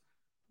draft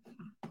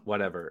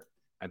whatever.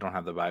 I don't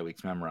have the bye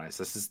weeks memorized.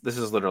 This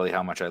is literally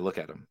how much I look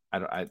at them.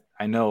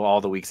 I know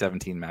all the week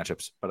 17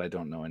 matchups, but I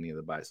don't know any of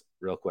the buys.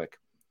 Real quick,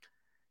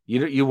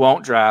 you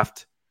won't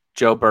draft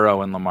Joe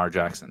Burrow and Lamar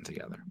Jackson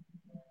together.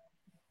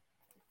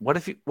 What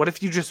if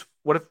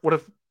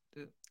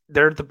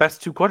they're the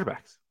best two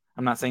quarterbacks?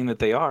 I'm not saying that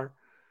they are,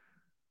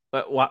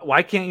 but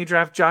why can't you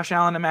draft Josh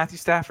Allen and Matthew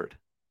Stafford?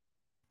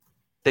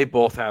 They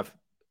both have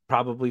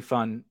probably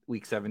fun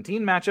week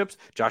 17 matchups.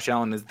 Josh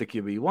Allen is the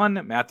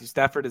QB1. Matthew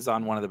Stafford is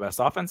on one of the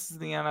best offenses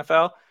in the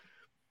NFL.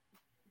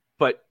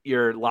 But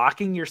you're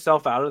locking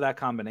yourself out of that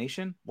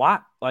combination.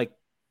 Why? Like,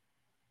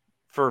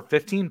 for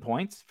 15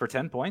 points, for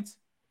 10 points?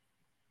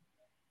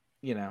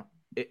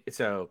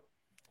 So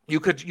you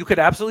could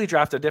absolutely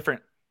draft a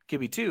different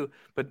QB2,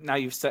 but now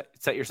you've set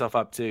yourself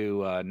up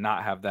to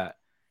not have that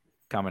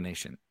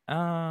combination.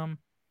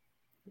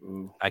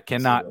 I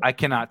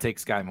cannot take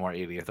Sky Moore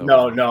 80th.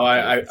 No,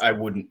 I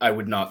wouldn't. I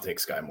would not take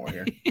Sky Moore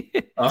here.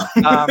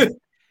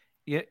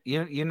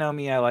 You know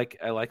me. I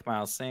like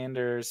Miles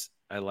Sanders.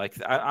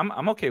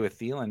 I'm okay with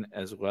Thielen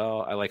as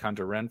well. I like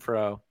Hunter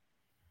Renfrow.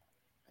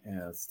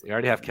 Yeah, we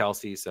already have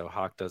Kelsey, so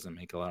Hawk doesn't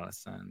make a lot of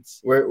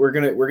sense. We're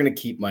gonna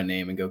keep my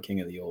name and go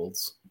King of the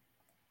Olds.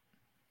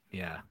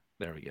 Yeah,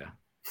 there we go.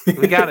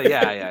 We got it.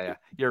 Yeah.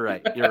 You're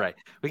right.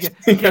 We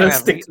can't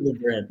stick to the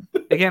brand.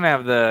 We can't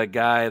have the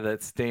guy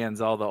that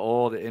stands all the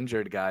old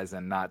injured guys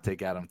and not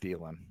take Adam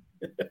Thielen.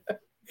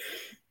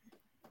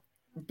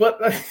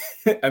 But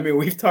I mean,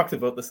 we've talked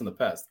about this in the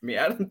past. I mean,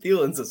 Adam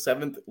Thielen's a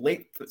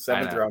late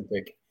seventh round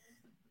pick,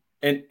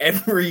 and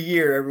every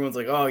year everyone's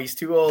like, "Oh, he's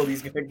too old.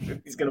 He's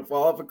gonna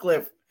fall off a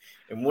cliff."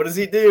 And what does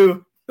he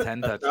do?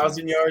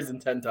 1,000 yards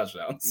and 10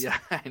 touchdowns. Yeah,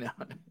 I know.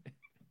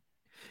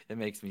 It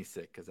makes me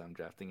sick because I'm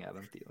drafting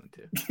Adam Thielen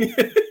too.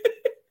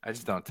 I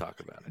just don't talk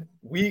about it.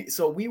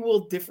 We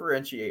will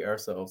differentiate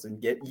ourselves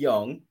and get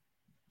young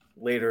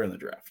later in the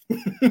draft.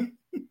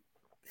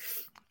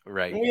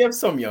 Right. And we have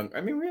some young.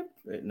 I mean,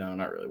 no,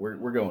 not really.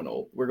 We're going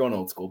old. We're going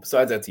old school.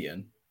 Besides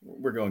Etienne,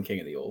 we're going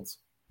King of the Olds.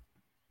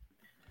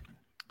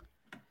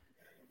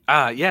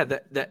 Yeah,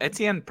 the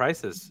Etienne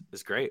price is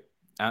great.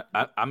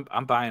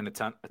 I'm buying a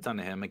ton of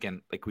him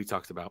again. Like we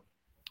talked about,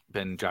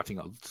 been drafting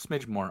a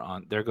smidge more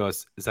on. There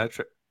goes. Is that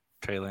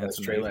Trey Lance? That's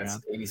Trey Lance,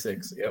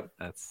 86. Yep.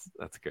 That's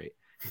great.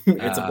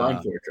 It's a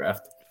bind for a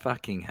draft.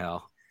 Fucking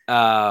hell.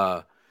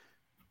 And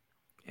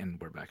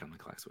we're back on the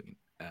clock. So we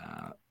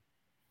can,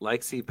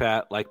 like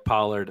CPAT, like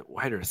Pollard,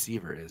 wide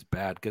receiver is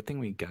bad. Good thing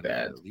we got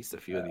at least a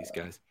few of these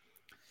guys.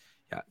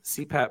 Yeah,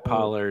 CPAT,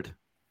 Pollard.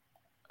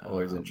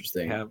 Pollard's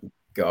interesting.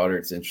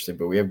 Goddard's interesting,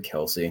 but we have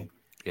Kelsey.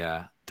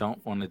 Yeah,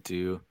 don't want to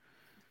do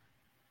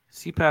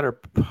CPAT or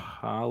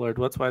Pollard.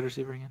 What's wide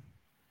receiver again?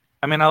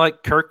 I mean, I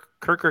like Kirk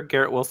or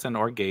Garrett Wilson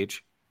or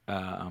Gage.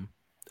 Kirk.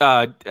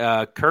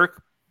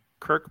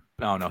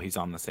 Oh no, he's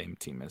on the same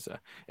team as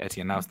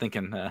Etienne. I was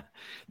thinking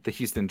the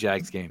Houston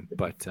Jags game,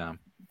 but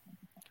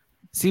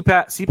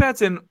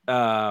CPAT's in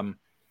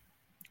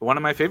one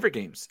of my favorite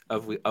games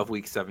of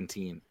Week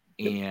 17,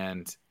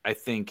 and I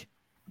think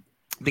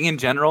in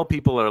general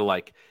people are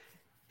like,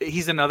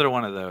 he's another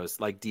one of those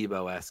like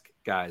Debo-esque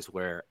guys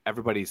where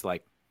everybody's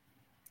like,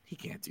 he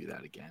can't do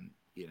that again.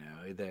 You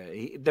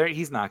know,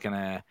 he's not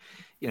gonna.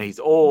 You know, he's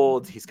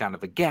old. He's kind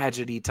of a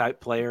gadgety type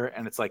player,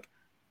 and it's like,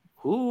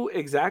 who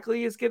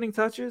exactly is getting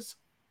touches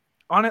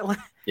on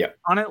Atlanta? Yeah.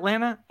 On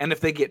Atlanta, and if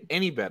they get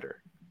any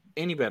better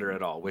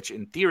at all, which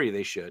in theory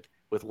they should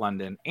with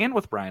London and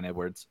with Brian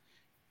Edwards,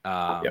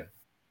 and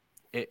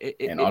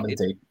Auden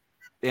Tate.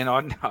 And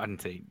Auden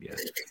Tate,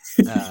 yes.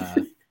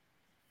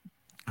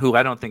 Who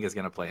I don't think is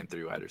going to play in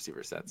 3 wide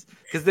receiver sets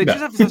because they just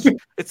have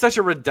it's such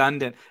a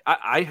redundant.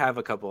 I have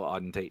a couple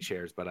of Auden Tate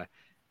shares, but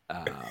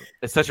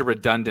it's such a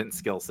redundant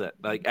skill set.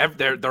 Like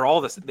they're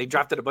all this. They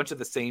drafted a bunch of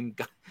the same.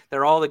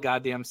 They're all the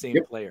goddamn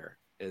same player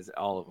as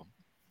all of them.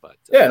 But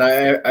and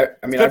I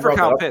mean, good for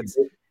Kyle Pitts.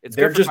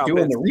 They're just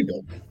doing the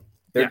rebuild.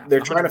 They're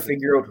trying to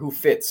figure out who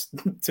fits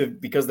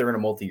because they're in a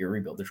multi-year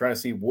rebuild. They're trying to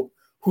see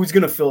who's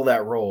going to fill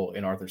that role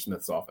in Arthur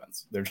Smith's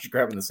offense. They're just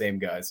grabbing the same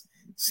guys,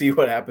 see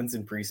what happens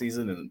in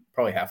preseason, and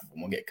probably half of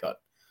them will get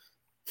cut.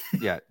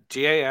 Yeah,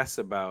 GAS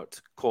about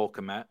Cole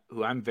Kmet,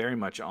 who I'm very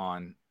much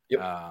on.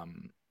 Yep.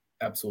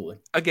 Absolutely.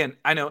 Again,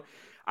 I know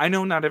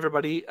not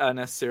everybody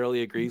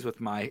necessarily agrees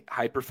with my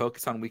hyper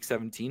focus on Week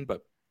 17,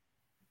 but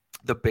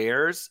the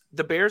Bears,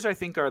 I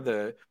think, are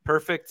the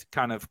perfect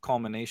kind of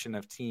culmination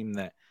of team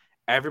that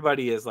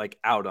everybody is like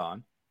out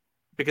on,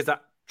 because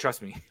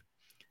trust me,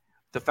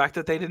 the fact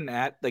that they didn't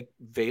add like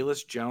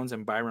Velus Jones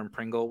and Byron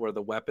Pringle were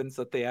the weapons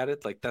that they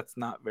added, like that's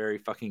not very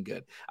fucking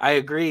good. I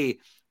agree,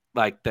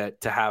 like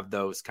that, to have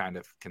those kind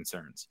of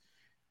concerns.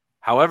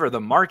 However, the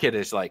market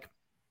is like,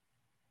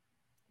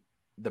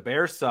 the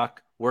Bears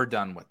suck. We're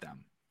done with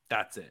them.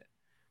 That's it.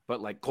 But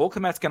like Cole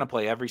Kmet's going to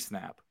play every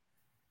snap.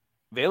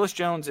 Velus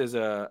Jones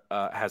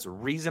has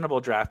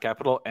reasonable draft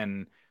capital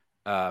and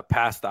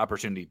past the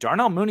opportunity.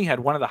 Darnell Mooney had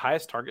one of the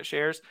highest target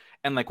shares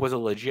and like was a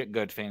legit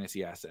good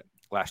fantasy asset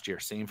last year.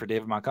 Same for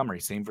David Montgomery.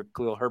 Same for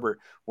Khalil Herbert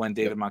when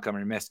David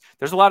Montgomery missed.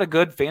 There's a lot of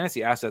good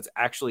fantasy assets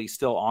actually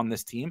still on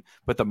this team,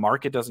 but the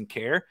market doesn't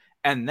care.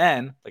 And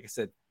then, like I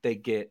said, they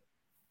get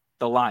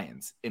the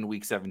Lions in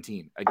Week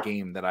 17, a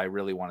game that I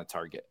really want to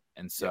target.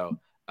 And so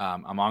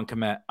I'm on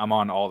Kmet. I'm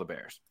on all the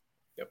Bears.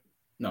 Yep.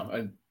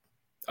 No,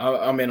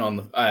 I'm in on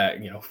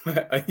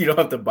the. You don't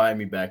have to buy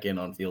me back in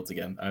on Fields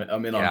again.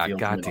 I'm in on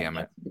Fields. God damn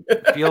it,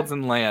 Fields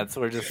and Lance.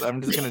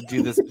 I'm just gonna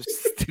do this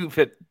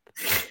stupid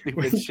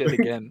shit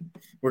again.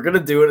 We're gonna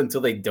do it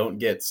until they don't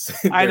get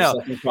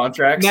second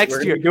contracts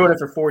next year. We're doing it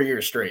for 4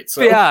 years straight.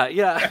 So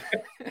yeah.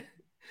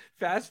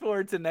 Fast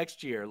forward to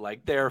next year,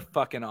 like they're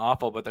fucking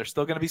awful, but they're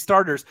still gonna be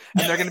starters,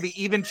 and they're gonna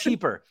be even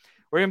cheaper.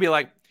 We're gonna be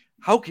like,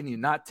 how can you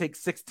not take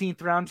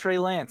 16th round Trey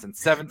Lance and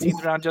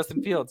 17th round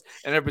Justin Fields?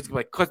 And everybody's gonna be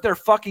like, because they're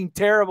fucking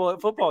terrible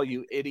at football,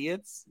 you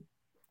idiots.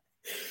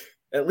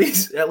 At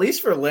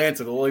least for Lance,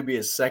 it'll only be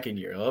his second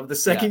year. I'll have the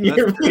second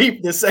year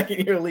leap. The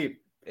second year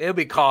leap. It'll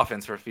be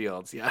coffins for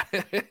Fields, yeah.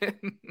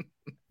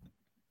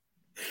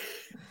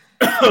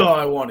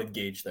 I wanted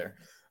Gage there.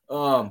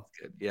 Good.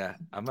 Yeah,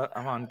 I'm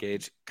on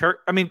Gage.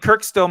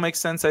 Kirk still makes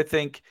sense, I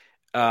think,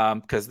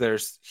 because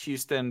there's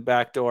Houston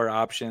backdoor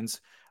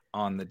options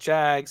on the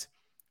Jags.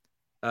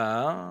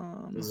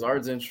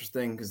 Lazard's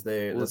interesting because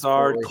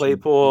Lazard,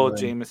 Claypool,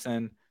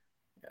 Jameson.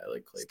 Yeah, I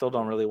like Claypool. Still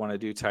don't really want to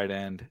do tight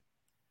end.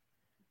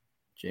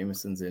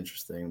 Jameson's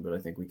interesting, but I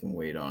think we can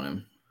wait on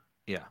him.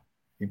 Yeah.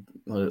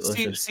 Let's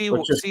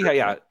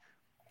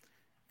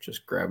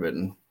just grab it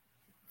and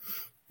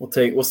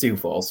we'll see who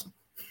falls.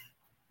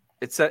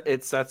 It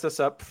sets us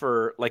up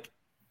for like,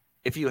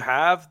 if you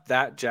have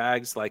that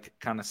Jags like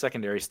kind of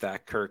secondary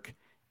stack, Kirk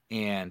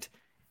and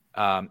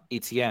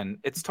ETN,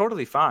 it's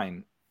totally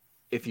fine.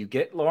 If you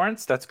get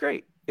Lawrence, that's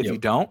great. If you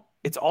don't,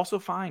 it's also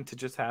fine to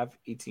just have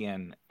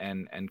ETN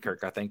and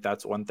Kirk. I think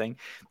that's one thing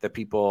that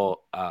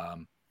people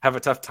have a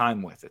tough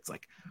time with. It's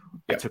like,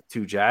 I took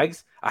 2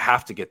 Jags, I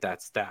have to get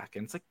that stack.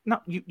 And it's like, no,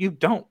 you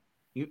don't.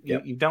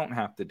 You don't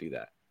have to do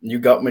that. You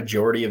got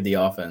majority of the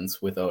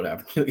offense without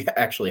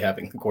actually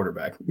having the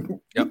quarterback.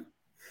 Yep.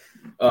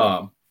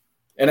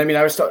 And I mean,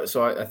 I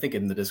think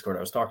in the Discord,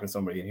 I was talking to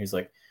somebody and he's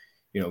like,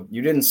 you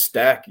didn't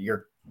stack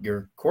your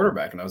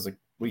quarterback. And I was like,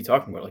 what are you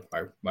talking about?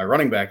 Like my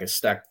running back is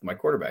stacked with my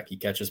quarterback. He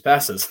catches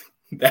passes.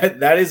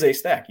 that is a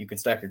stack. You can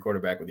stack your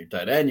quarterback with your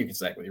tight end. You can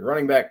stack with your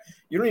running back.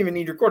 You don't even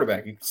need your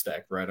quarterback. You can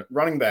stack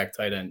running back,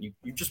 tight end.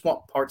 You just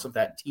want parts of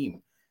that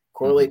team.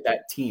 Correlate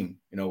that team,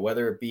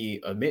 whether it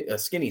be a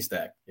skinny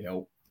stack,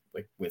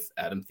 like with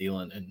Adam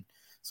Thielen and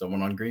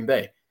someone on Green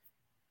Bay.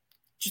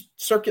 Just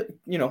circuit,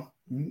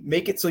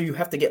 make it so you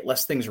have to get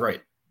less things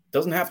right.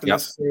 Doesn't have to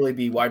necessarily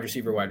be wide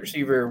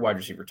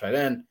receiver, tight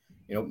end.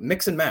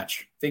 Mix and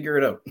match. Figure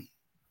it out.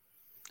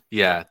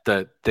 Yeah,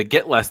 the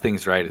get less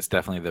things right is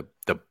definitely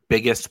the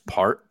biggest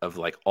part of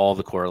like all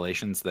the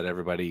correlations that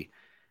everybody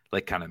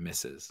like kind of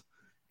misses.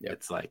 Yep.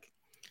 It's like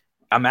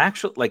I'm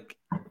actually like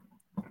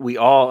we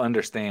all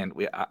understand.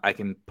 I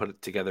can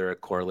put together a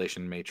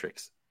correlation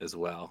matrix as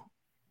well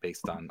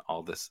based on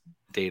all this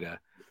data,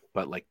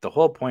 but like the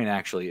whole point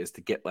actually is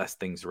to get less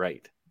things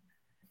right,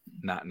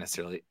 not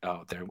necessarily.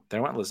 Oh,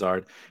 there went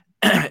Lazard.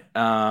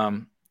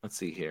 Let's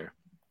see here.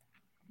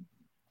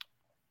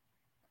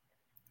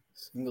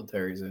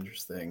 Singletary's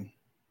interesting.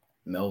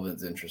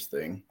 Melvin's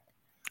interesting.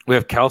 We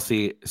have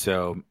Kelsey.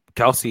 So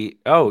Kelsey.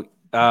 Oh,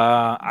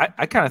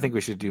 I kind of think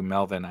we should do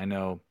Melvin. I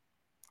know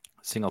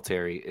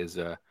Singletary is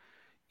a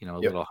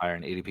little higher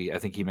in ADP. I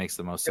think he makes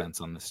the most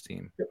sense on this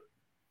team. Yep.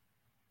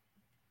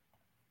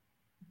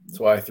 That's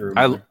why I threw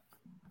him.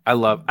 I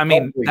love. I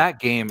mean, that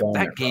game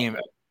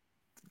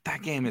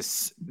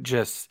is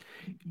just.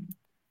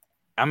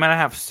 I'm going to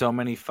have so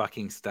many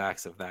fucking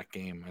stacks of that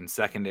game and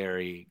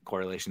secondary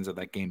correlations of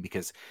that game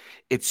because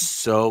it's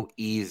so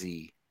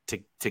easy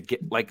to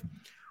get. Like,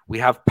 we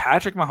have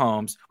Patrick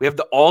Mahomes. We have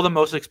all the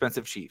most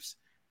expensive Chiefs.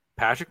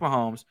 Patrick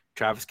Mahomes,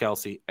 Travis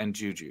Kelce, and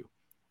Juju.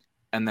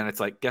 And then it's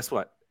like, guess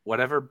what?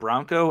 Whatever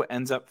Bronco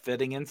ends up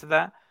fitting into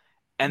that.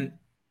 And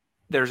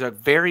there's a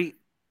very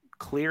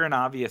clear and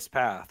obvious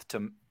path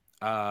to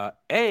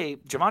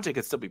Javonte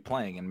could still be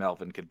playing and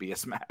Melvin could be a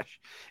smash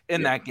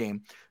in that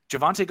game.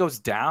 Javonte goes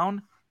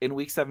down in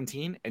week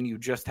 17 and you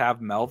just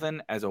have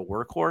Melvin as a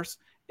workhorse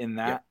in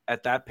that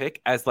at that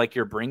pick as like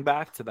your bring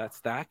back to that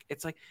stack.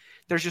 It's like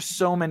there's just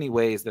so many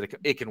ways that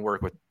it can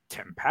work with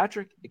Tim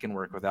Patrick. It can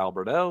work with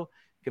Alberto.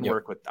 It can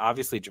work with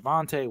obviously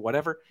Javonte,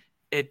 whatever.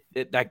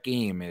 That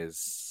game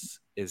is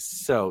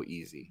so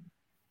easy.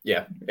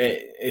 Yeah,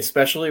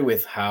 especially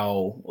with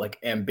how like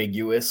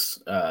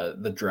ambiguous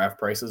the draft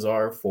prices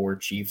are for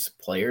Chiefs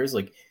players.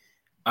 Like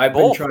I've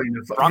been trying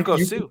to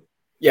Broncos too.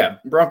 Yeah,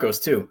 Broncos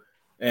too,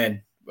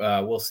 and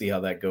we'll see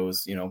how that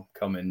goes.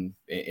 Coming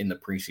in the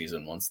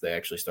preseason once they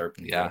actually start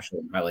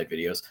showing highlight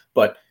videos.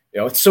 But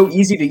it's so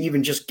easy to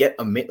even just get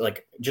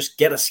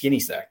a skinny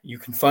stack. You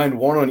can find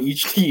one on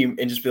each team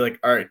and just be like,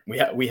 all right,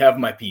 we have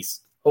my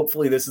piece.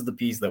 Hopefully, this is the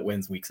piece that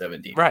wins week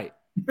 17. Right.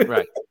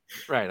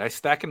 I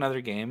stack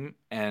another game,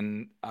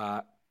 and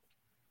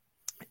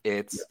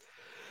it's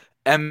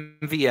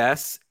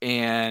MVS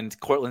and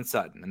Cortland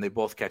Sutton, and they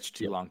both catch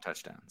 2 long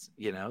touchdowns.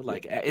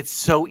 It's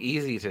so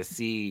easy to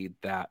see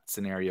that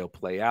scenario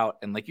play out.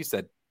 And like you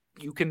said,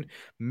 you can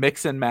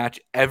mix and match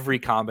every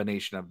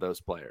combination of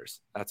those players.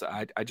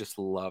 I just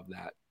love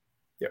that.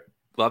 Yep.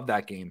 Love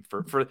that game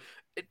for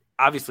it.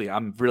 Obviously,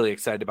 I'm really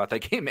excited about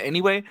that game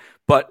anyway,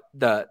 but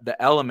the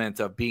element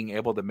of being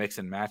able to mix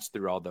and match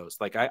through all those,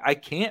 like I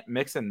can't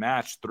mix and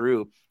match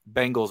through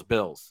Bengals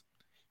Bills.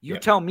 You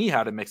tell me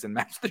how to mix and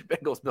match through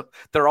Bengals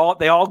Bills.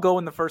 They all go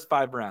in the first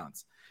 5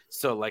 rounds.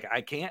 So like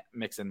I can't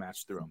mix and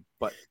match through them.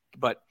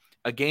 But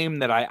a game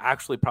that I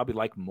actually probably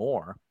like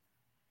more,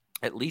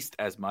 at least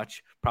as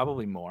much,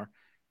 probably more,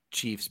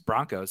 Chiefs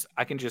Broncos.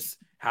 I can just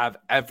have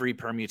every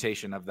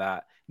permutation of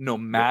that, no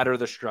matter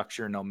the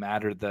structure, no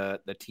matter the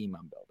team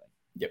I'm building.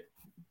 Yep.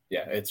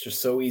 Yeah, it's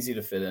just so easy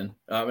to fit in.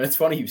 And it's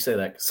funny you say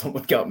that because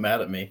someone got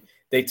mad at me.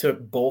 They took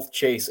both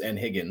Chase and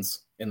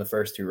Higgins in the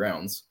first 2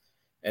 rounds.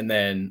 And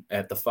then I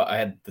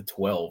had the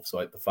 12. So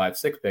at the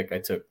 5-6 pick,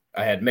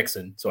 I had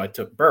Mixon. So I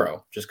took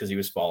Burrow just because he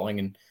was falling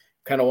and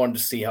kind of wanted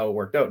to see how it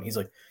worked out. And he's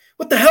like,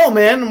 what the hell,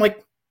 man? I'm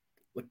like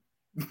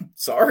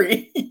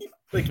sorry.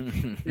 Like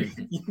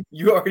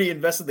you already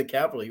invested the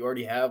capital. You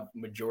already have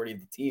majority of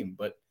the team,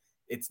 but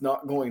it's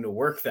not going to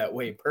work that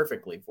way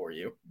perfectly for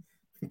you.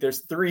 There's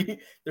three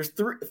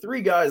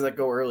guys that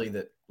go early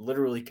that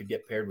literally could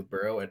get paired with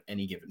Burrow at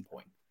any given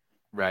point.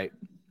 Right.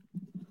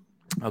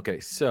 Okay,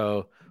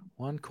 so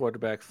 1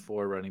 quarterback,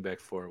 4 running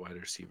back, 4 wide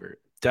receiver.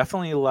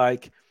 Definitely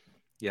like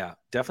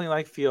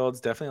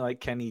Fields. Definitely like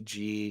Kenny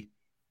G.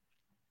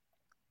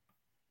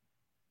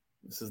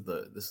 This is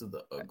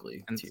the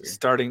ugly tier.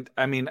 Starting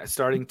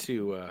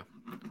to. Hold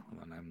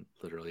on, I'm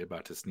literally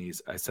about to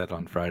sneeze. I said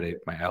on Friday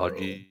my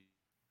allergy.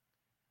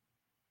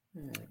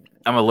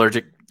 I'm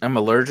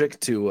allergic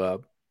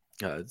to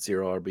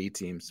 0 RB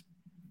teams.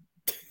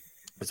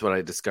 That's what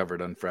I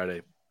discovered on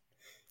Friday.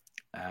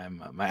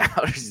 My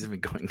allergies have been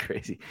going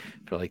crazy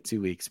for like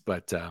 2 weeks,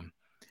 but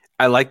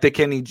I like the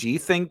Kenny G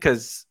thing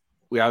because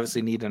we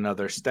obviously need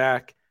another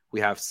stack.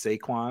 We have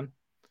Saquon.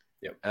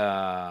 Yep.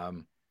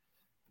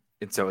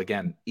 And so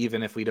again,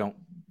 even if we don't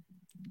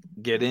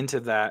get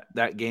into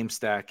that game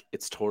stack,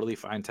 it's totally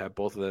fine to have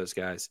both of those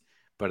guys.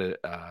 But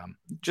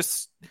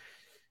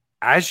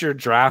as you're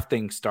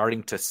drafting,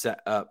 starting to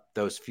set up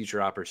those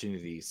future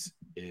opportunities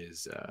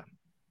is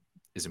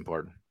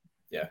important.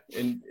 Yeah,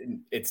 and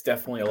it's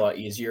definitely a lot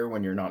easier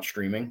when you're not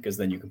streaming because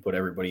then you can put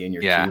everybody in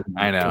your queue and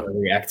I know.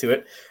 react to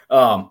it.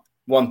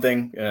 One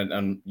thing,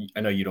 and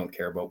I know you don't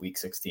care about Week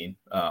 16.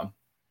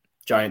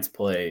 Giants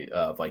play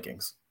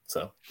Vikings,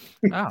 so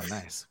oh,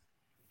 nice.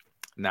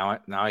 Now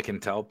I can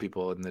tell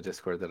people in the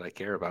Discord that I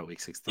care about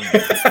Week 16.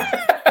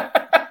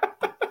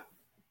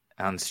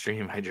 On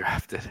stream, I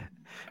drafted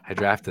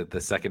the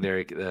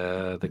secondary,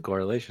 the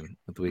correlation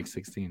with Week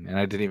 16, and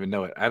I didn't even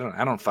know it. I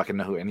don't fucking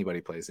know who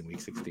anybody plays in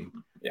Week 16.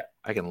 Yeah,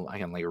 I can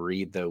like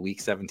read the Week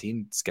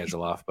 17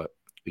 schedule off, but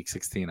Week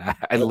 16,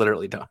 I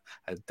literally don't.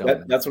 I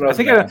don't. That's what I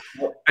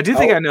do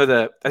think I know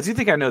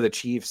the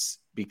Chiefs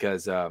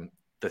because the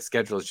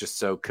schedule is just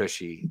so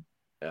cushy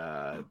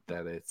that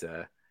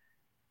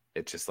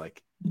it's just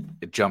like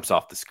it jumps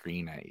off the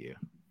screen at you.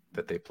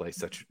 That they play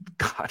such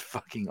god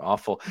fucking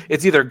awful.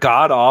 It's either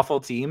god awful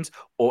teams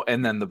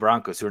and then the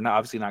Broncos, who are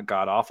obviously not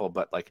god awful,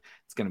 but like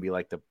it's going to be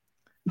like the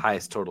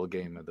highest total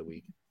game of the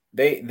week.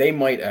 They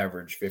might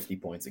average 50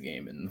 points a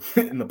game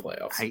in the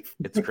playoffs.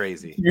 It's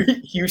crazy.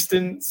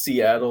 Houston,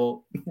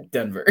 Seattle,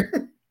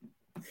 Denver.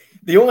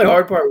 The only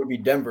hard part would be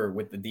Denver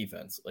with the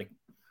defense. Like,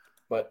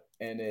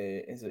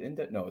 is it in?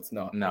 No, it's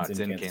not. No, it's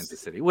in Kansas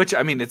City. Which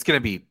I mean, it's going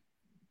to be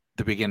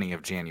the beginning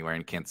of January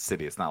in Kansas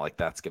City. It's not like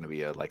that's going to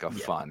be a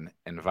fun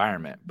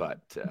environment, but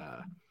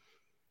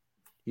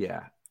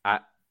yeah,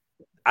 I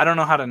don't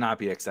know how to not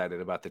be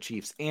excited about the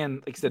Chiefs.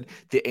 And like I said,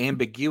 the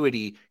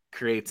ambiguity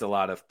creates a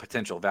lot of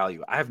potential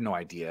value. I have no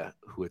idea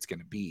who it's going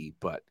to be,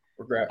 but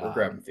we're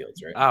grabbing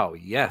Fields, right? Oh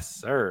yes,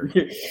 sir.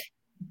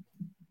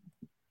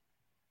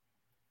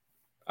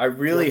 I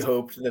really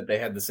hoped that they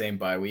had the same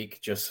bye week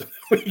just so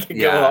we could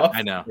go off.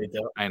 I know.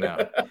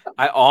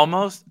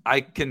 I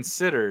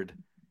considered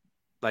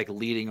like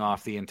leading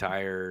off the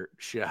entire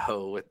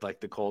show with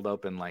like the cold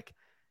open, like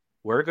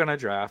we're going to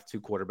draft 2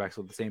 quarterbacks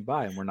with the same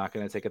bye and we're not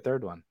going to take a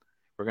third one.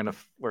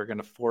 We're going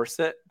to force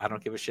it. I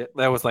don't give a shit.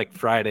 That was like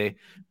Friday.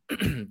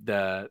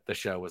 the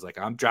show was like,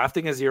 I'm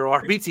drafting a 0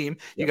 RB team.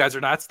 You guys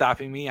are not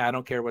stopping me. I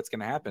don't care what's going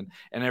to happen.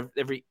 And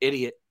every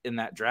idiot in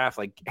that draft,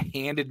 like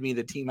handed me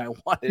the team I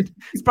wanted.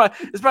 It's probably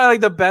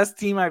like the best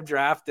team I've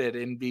drafted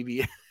in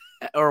BBM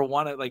or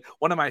one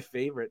of my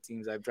favorite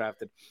teams I've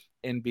drafted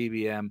in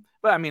BBM.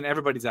 But I mean,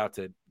 everybody's out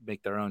to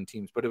make their own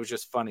teams, but it was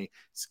just funny.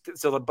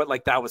 So, but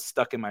like that was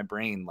stuck in my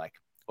brain. Like,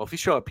 well, if you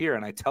show up here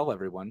and I tell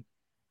everyone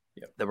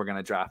that we're going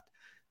to draft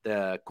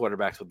the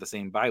quarterbacks with the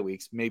same bye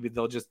weeks, maybe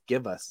they'll just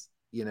give us,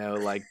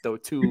 like the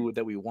 2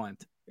 that we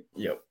want.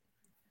 Yep.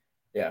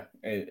 Yeah.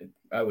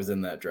 I was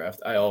in that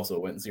draft. I also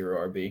went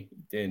 0 RB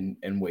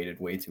and waited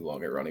way too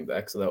long at running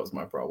back. So that was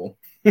my problem.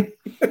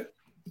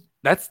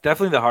 That's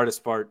definitely the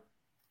hardest part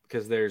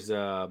because there's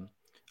a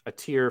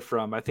tier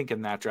from, I think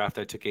in that draft,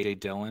 I took AJ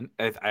Dillon.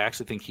 I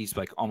actually think he's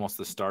like almost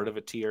the start of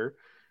a tier.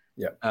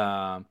 Yeah.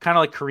 Kind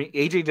of like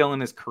AJ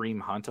Dillon is Kareem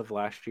Hunt of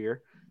last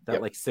year. That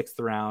like 6th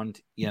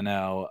round,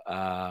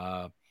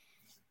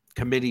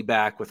 committee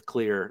back with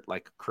clear,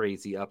 like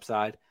crazy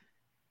upside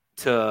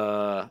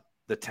to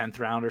the 10th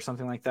round or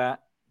something like that,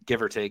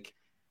 give or take.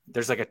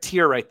 There's like a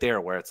tier right there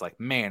where it's like,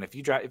 man, if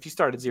you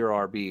started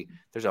 0 RB,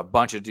 there's a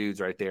bunch of dudes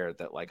right there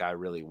that like I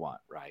really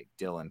want, right?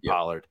 Dillon,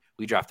 Pollard.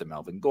 We drafted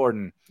Melvin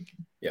Gordon.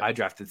 I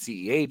drafted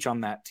CEH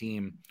on that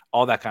team.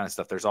 All that kind of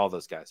stuff. There's all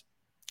those guys.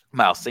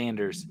 Miles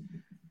Sanders.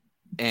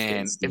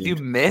 And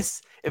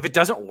if it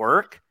doesn't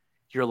work,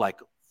 you're like,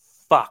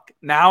 fuck.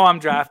 Now I'm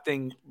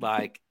drafting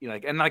I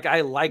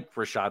like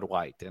Rachaad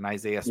White and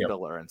Isaiah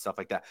Spiller and stuff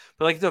like that.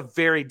 But like it's a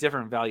very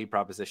different value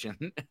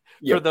proposition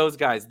for those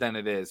guys than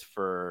it is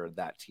for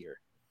that tier.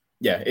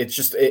 Yeah, it's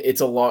just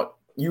it's a lot.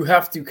 You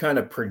have to kind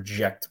of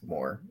project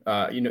more.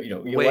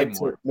 You like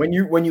more. When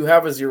you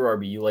have a 0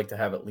 RB, you like to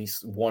have at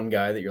least one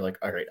guy that you're like,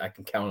 all right, I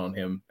can count on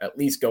him at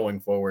least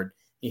going forward.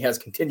 He has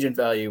contingent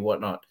value,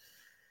 whatnot.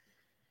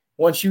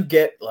 Once you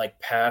get like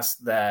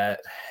past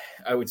that,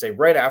 I would say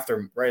right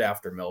after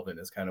Melvin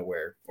is kind of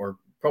where, or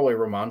probably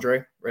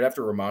Ramondre. Right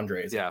after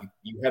Ramondre is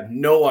you have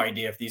no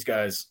idea if these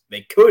guys,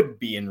 they could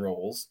be in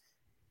roles,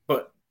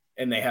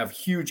 and they have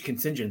huge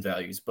contingent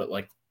values, but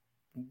like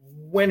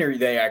when are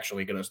they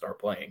actually going to start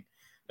playing?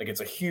 Like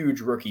it's a huge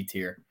rookie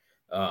tier.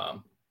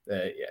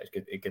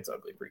 It gets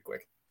ugly pretty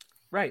quick.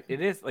 Right.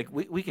 It is like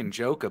we can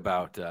joke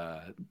about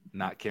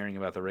not caring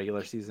about the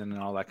regular season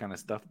and all that kind of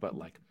stuff, but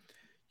like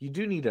you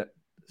do need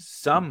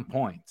some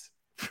points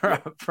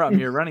from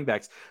your running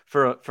backs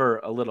for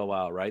a little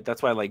while, right?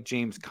 That's why like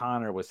James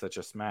Conner was such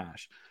a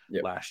smash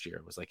last year.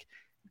 It was like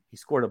he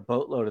scored a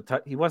boatload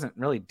of he wasn't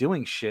really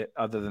doing shit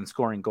other than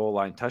scoring goal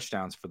line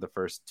touchdowns for the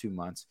first 2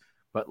 months,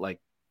 but like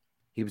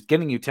he was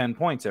getting you 10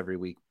 points every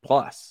week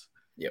plus.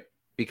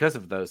 Because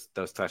of those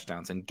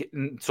touchdowns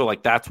so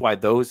like that's why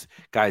those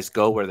guys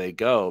go where they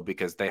go,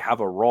 because they have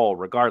a role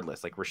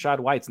regardless. Like Rachaad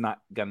White's not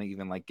gonna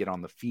even like get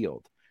on the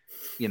field.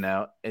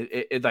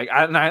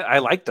 I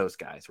like those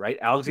guys, right?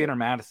 Alexander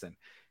Madison,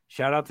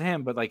 shout out to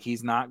him, but like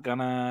he's not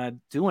gonna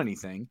do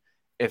anything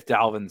if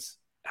Dalvin's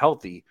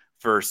healthy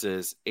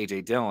versus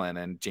AJ Dillon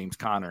and James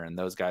Conner, and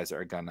those guys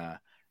are gonna,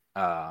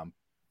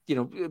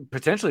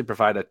 potentially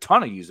provide a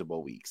ton of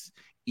usable weeks,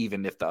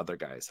 even if the other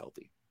guy is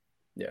healthy.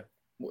 Yeah,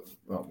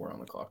 well, we're on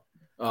the clock.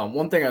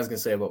 One thing I was gonna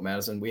say about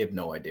Madison, we have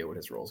no idea what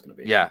his role is gonna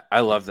be. Yeah, I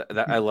love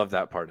that. I love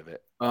that part of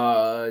it.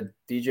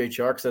 DJ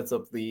Chark sets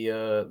up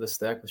the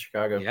stack with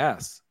Chicago.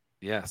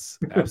 Yes,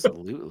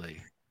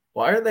 absolutely.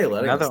 Why are they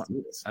letting us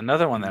do this?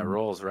 Another one that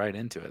rolls right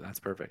into it.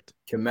 That's perfect.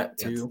 Komet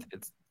too.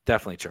 It's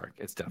definitely Chark.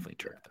 It's definitely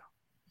Chark though.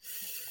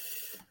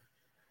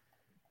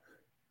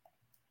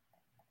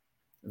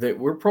 That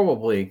we're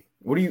probably.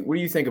 What do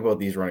you think about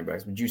these running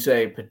backs? Would you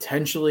say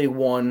potentially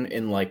one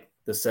in like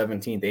the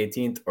 17th,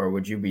 18th, or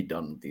would you be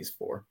done with these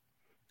 4?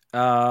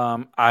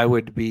 I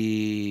would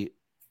be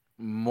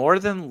more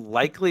than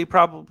likely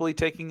probably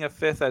taking a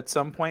 5th at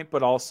some point,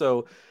 but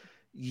also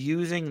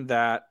using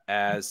that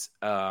as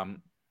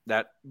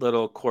that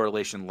little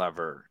correlation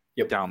lever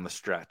down the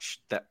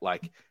stretch. That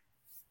like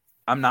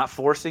I'm not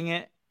forcing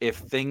it. If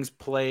things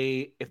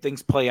play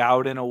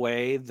out in a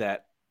way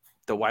that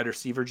the wide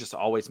receiver just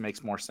always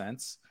makes more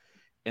sense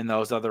in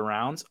those other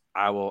rounds,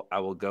 I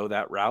will go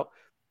that route.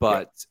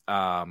 But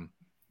I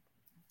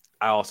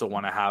also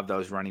want to have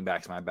those running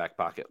backs in my back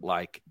pocket.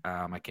 Like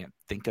I can't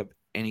think of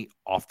any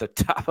off the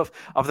top of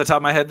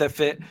my head that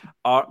fit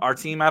our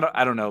team.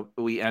 I don't know.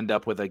 We end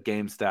up with a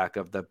game stack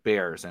of the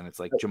Bears, and it's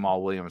like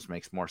Jamal Williams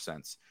makes more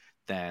sense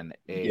than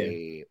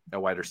a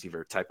wide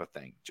receiver type of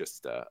thing.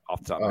 Just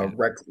off the top of my head.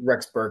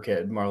 Rex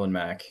Burkhead, Marlon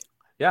Mack.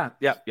 Yep.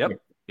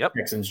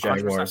 Texans,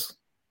 Jaguars. 100%.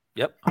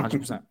 Yep,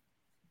 100%.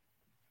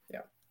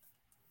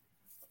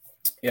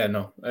 Yeah,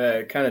 no,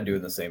 kind of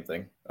doing the same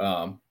thing.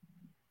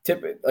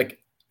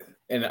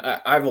 And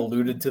I've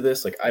alluded to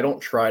this. Like, I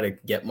don't try to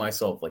get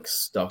myself like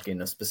stuck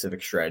in a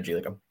specific strategy.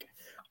 Like,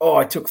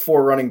 I took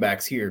 4 running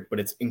backs here, but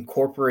it's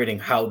incorporating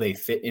how they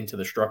fit into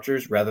the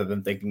structures rather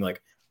than thinking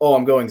like,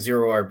 I'm going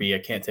 0 RB. I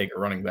can't take a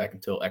running back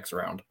until X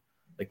round.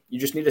 Like, you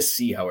just need to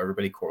see how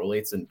everybody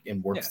correlates and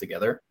works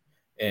together.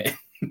 And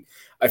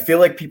I feel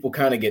like people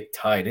kind of get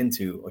tied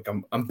into like,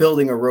 I'm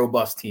building a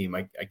robust team.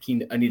 I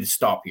need to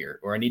stop here,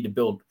 or I need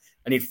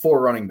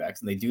 4 running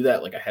backs, and they do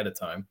that like ahead of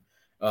time.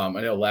 I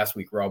know last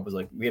week Rob was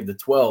like, we have the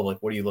 12.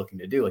 Like, what are you looking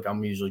to do? Like,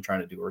 I'm usually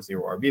trying to do a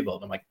 0 RB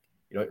build. I'm like,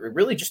 it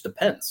really just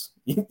depends.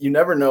 You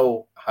never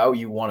know how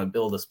you want to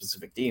build a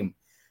specific team,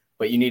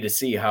 but you need to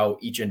see how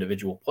each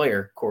individual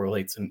player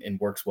correlates and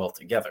works well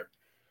together.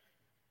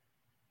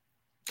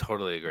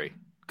 Totally agree.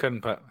 I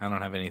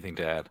don't have anything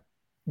to add.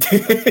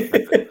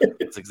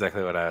 That's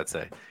exactly what I would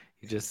say.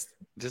 You just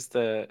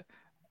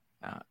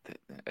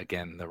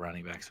again, the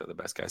running backs are the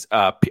best guys.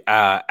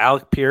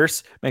 Alec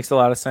Pierce makes a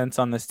lot of sense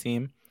on this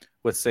team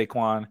with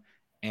Saquon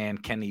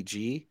and Kenny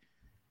G.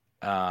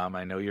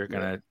 I know you're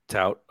going to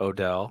tout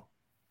Odell.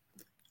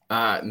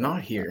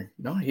 Not here.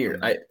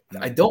 I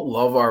don't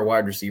love our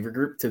wide receiver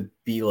group to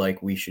be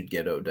like we should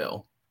get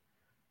Odell.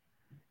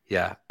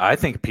 Yeah, I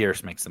think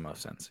Pierce makes the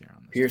most sense here.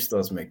 Pierce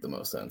does make the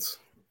most sense.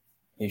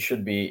 He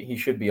should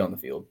be on the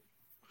field.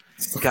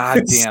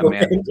 God damn,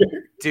 man.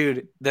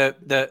 Dude,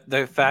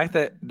 the fact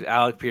that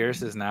Alec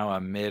Pierce is now a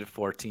mid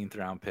 14th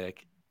round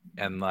pick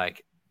and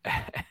like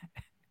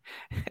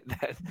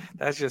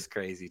that's just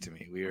crazy to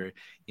me. We were,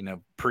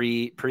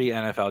 pre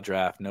NFL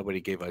draft,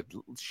 nobody gave a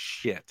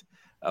shit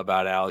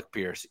about Alec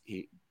Pierce.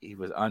 He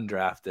was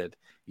undrafted.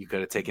 You could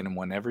have taken him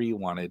whenever you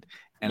wanted.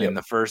 And in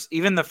the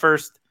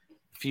first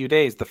few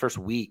days, the first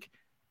week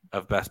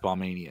of Best Ball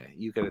Mania,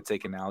 you could have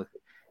taken Alec.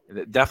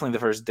 Definitely the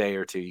first day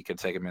or two, you could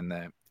take him in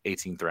the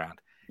 18th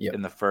round. Yep.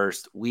 In the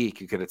first week,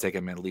 you could have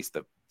taken him at least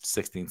the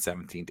 16th,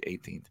 17th,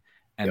 18th.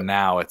 And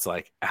now it's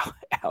like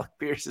Alec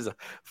Pierce is a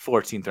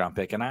 14th round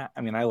pick. And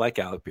I like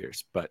Alec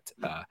Pierce, but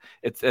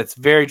it's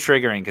very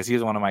triggering because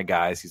he's one of my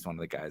guys. He's one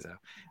of the guys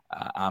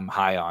I'm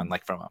high on,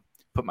 like from a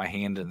put my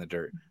hand in the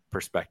dirt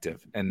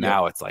perspective. And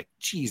now it's like,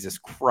 Jesus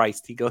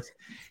Christ, he goes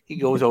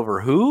over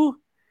who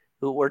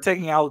we're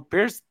taking Alec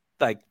Pierce.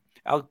 Like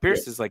Alec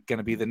Pierce is like going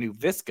to be the new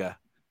Visca.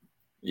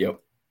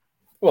 Yep.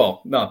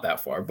 Well, not that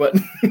far, but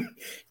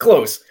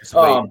close.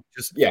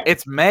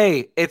 It's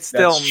May. It's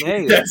still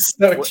May. That's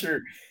so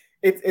true.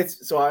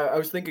 It's so I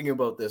was thinking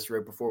about this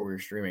right before we were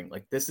streaming.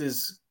 Like this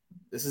is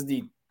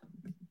the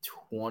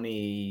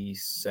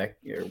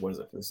 22nd or what is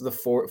it? This is the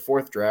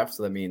fourth draft,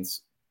 so that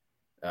means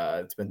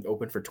it's been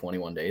open for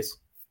 21 days.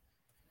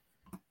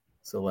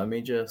 So let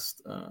me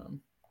just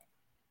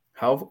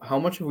how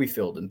much have we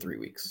filled in 3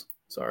 weeks?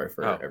 Sorry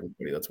for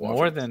everybody that's watching.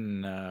 More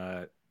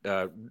than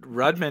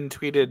Rudman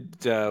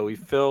tweeted we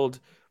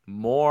filled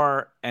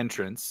more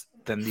entrants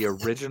than the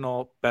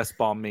original Best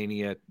Ball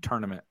Mania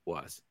tournament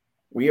was.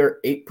 We are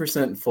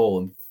 8%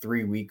 full in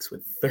 3 weeks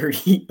with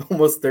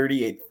almost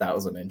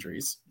 38,000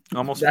 entries.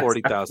 Almost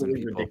 40,000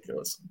 people.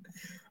 Ridiculous.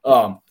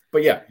 But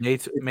yeah, May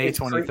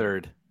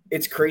 23rd.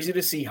 It's crazy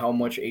to see how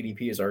much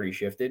ADP has already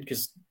shifted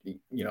because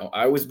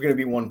I was going to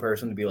be one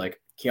person to be like,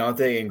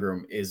 Keontae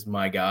Ingram is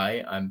my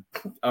guy.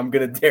 I'm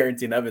going to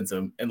Darrington Evans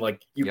him, and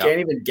like you can't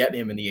even get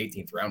him in the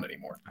 18th round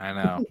anymore. I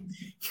know.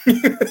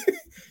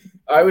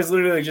 I was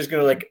literally just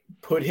gonna like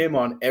put him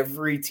on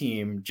every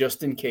team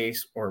just in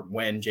case or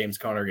when James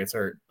Conner gets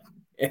hurt,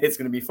 and it's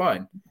gonna be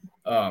fine.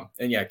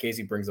 And yeah,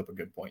 Casey brings up a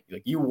good point.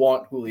 Like you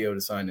want Julio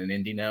to sign in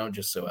Indy now,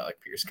 just so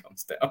Alec Pierce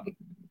comes down.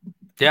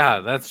 Yeah,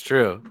 that's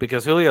true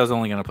because Julio's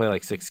only going to play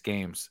like 6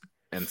 games,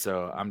 and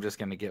so I'm just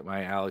going to get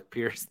my Alec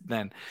Pierce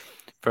then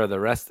for the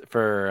rest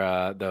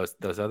for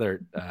those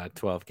other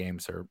 12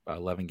 games or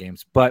 11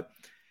 games. But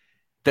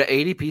the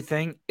ADP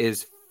thing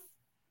is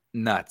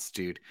nuts,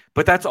 dude.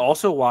 But that's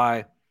also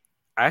why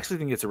I actually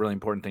think it's a really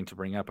important thing to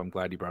bring up. I'm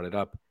glad you brought it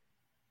up.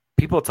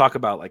 People talk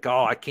about like,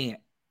 oh, I can't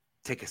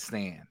take a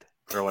stand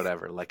or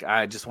whatever. Like,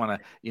 I just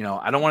want to,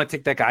 I don't want to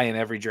take that guy in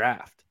every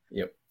draft.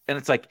 Yep. And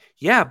it's like,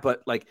 yeah,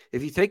 but like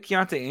if you take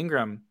Keontae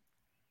Ingram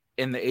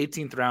in the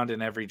 18th round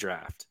in every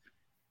draft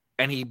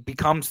and he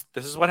becomes,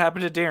 this is what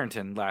happened to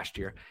Darrington last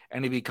year,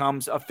 and he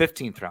becomes a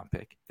 15th round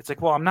pick. It's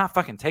like, well, I'm not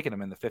fucking taking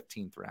him in the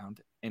 15th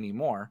round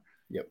anymore.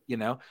 Yep.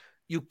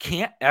 You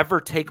can't ever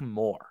take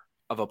more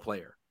of a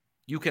player.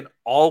 You can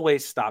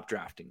always stop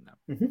drafting them.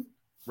 Mm-hmm.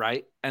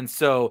 Right. And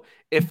so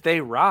if they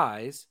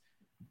rise,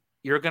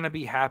 you're going to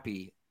be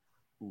happy.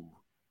 Ooh.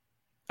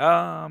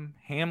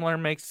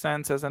 Hamler makes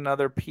sense as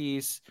another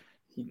piece.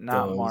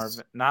 Not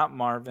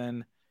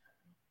Marvin.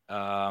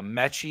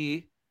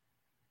 Mechie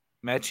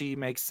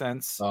makes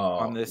sense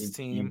on this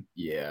team.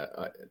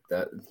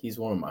 That he's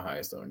one of my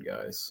highest owned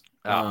guys.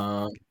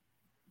 I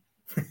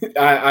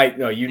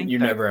know you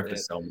never have to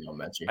sell me on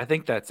Mechie. I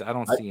think I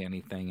don't see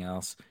anything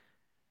else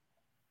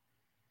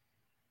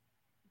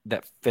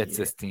that fits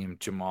this team.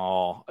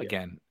 Jamal,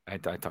 again, I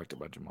talked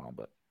about Jamal,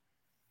 but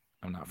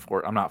I'm not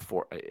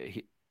for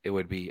it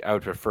would be, I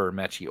would prefer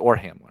Mechie or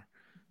Hamler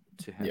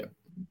to him. Yeah.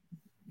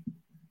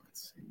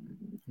 Let's see.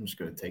 I'm just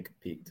going to take a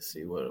peek to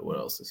see what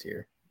else is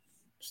here,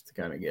 just to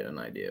kind of get an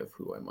idea of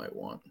who I might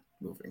want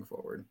moving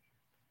forward.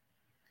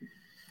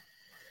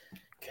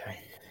 Okay.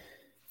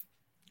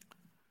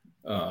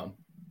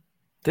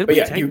 Did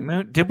we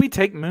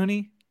take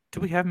Mooney?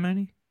 Did we have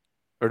Mooney?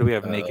 Or do we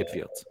have Naked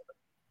Fields?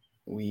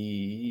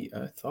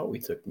 I thought we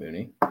took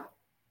Mooney.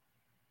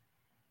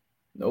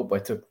 Nope,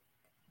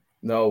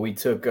 we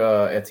took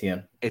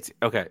Etienne. It's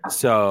okay.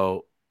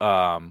 So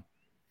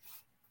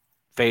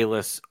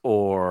Bayless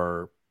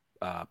or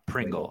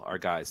Pringle are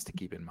guys to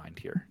keep in mind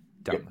here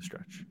down the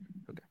stretch.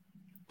 Okay.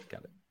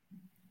 Got it.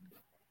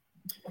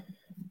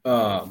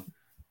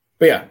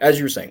 But yeah, as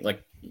you were saying,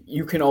 like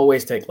you can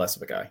always take less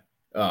of a guy.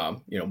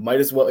 Might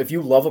as well, if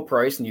you love a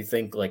price and you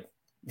think like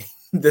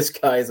this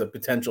guy is a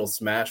potential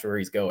smash where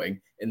he's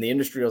going and the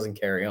industry doesn't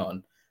carry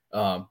on,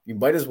 you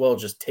might as well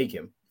just take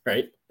him,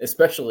 right?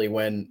 Especially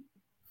when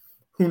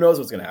who knows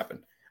what's going to happen.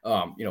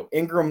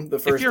 Ingram, the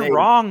first if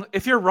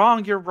you're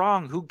wrong, you're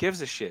wrong. Who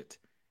gives a shit?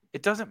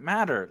 It doesn't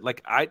matter.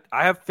 Like I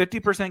have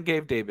 50%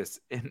 Gabe Davis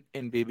in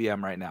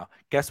BBM right now.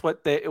 Guess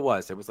what it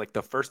was? It was like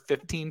the first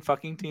 15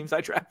 fucking teams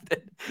I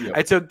drafted. Yep.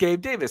 I took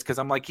Gabe Davis because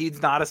I'm like,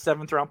 he's not a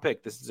 7th round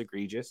pick. This is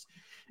egregious.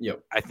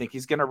 Yep. I think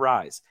he's going to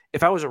rise.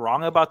 If I was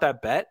wrong about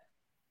that bet,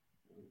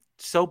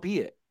 so be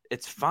it.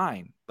 It's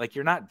fine. Like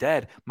you're not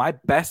dead. My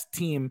best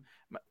team,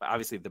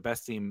 obviously the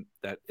best team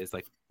that is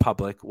like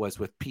public was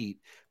with Pete,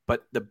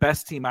 but the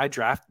best team I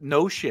draft,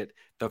 no shit.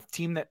 The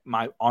team that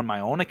on my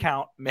own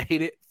account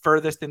made it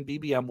furthest in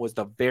BBM was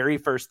the very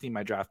first team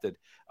I drafted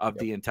of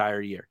the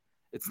entire year.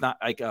 It's not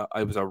like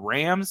it was a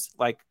Rams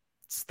like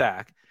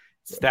stack,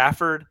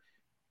 Stafford,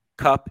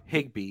 Kupp,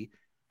 Higbee,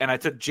 and I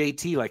took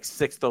JT like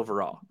 6th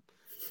overall.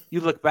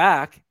 You look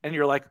back and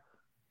you're like,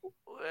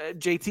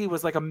 JT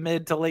was like a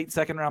mid to late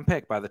 2nd round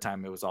pick by the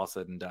time it was all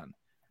said and done.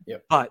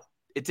 Yep. But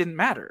it didn't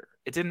matter.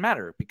 It didn't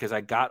matter because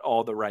I got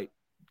all the right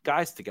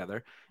guys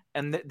together,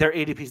 and their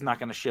ADP is not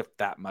going to shift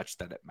that much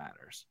that it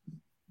matters.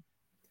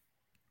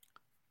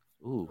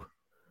 Ooh.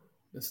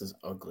 This is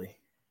ugly.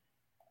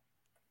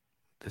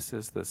 This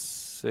is the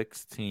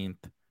 16th.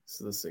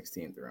 This is the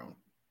 16th round.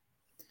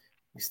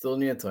 We still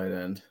need a tight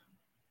end,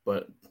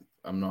 but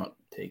I'm not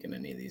taking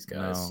any of these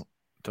guys.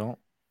 No,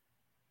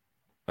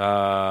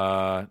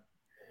 don't.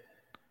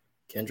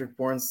 Kendrick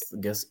Bourne's, I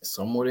guess,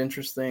 somewhat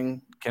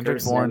interesting.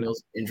 Kendrick Bourne,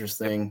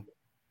 interesting.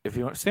 If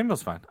you want,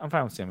 Samuel's fine. I'm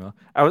fine with Samuel.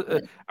 I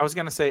was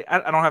gonna say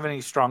I don't have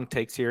any strong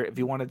takes here. If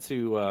you wanted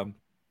to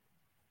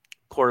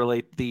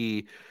correlate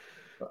the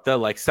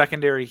like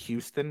secondary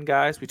Houston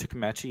guys, we took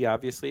Mechie,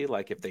 obviously.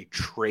 Like if they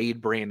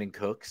trade Brandon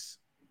Cooks,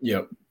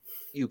 yep,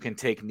 you can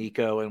take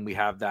Nico, and we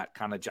have that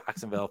kind of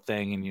Jacksonville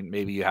thing, and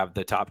maybe you have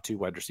the top 2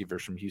 wide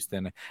receivers from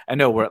Houston. I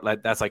know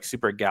that's like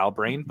super gal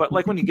brain, but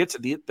like when you get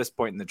to this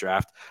point in the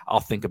draft,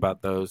 I'll think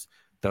about those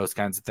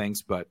kinds of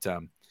things. But I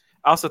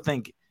also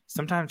think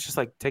sometimes just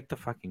like take the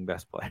fucking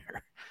best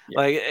player.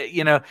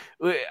 Yeah.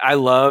 Like, I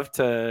love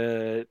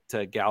to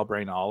gal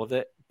brain all of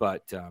it,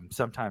 but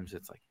sometimes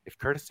it's like if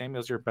Curtis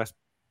Samuel's your best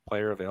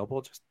player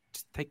available, just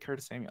take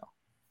Curtis Samuel.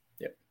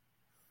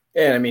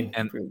 Yeah, I mean,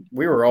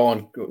 we were all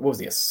on, what was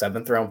he, a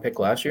 7th round pick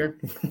last year?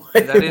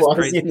 That is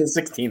crazy. In the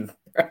 16th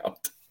round.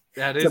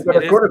 That is a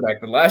better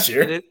quarterback than last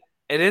year.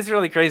 It is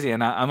really crazy,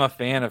 and I'm a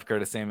fan of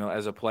Curtis Samuel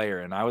as a player,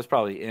 and I was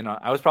probably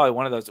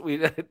one of those.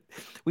 We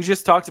we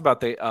just talked about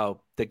the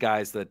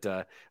guys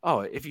that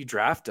if you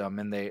draft them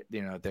and their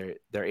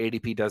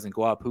ADP doesn't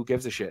go up, who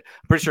gives a shit?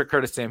 I'm pretty sure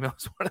Curtis Samuel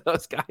is one of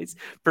those guys.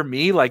 For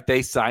me, like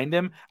they signed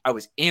him, I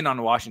was in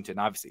on Washington.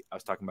 Obviously, I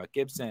was talking about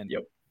Gibson,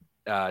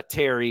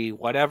 Terry,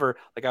 whatever.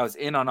 Like I was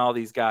in on all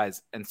these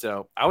guys, and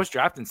so I was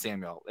drafting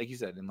Samuel, like you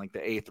said, in like the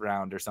 8th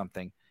round or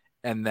something.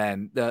 And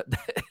then the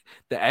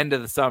end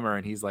of the summer,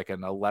 and he's like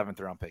an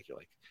 11th round pick. You're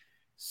like,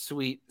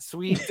 sweet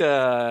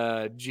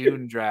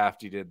June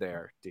draft you did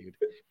there, dude.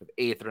 With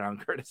 8th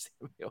round Curtis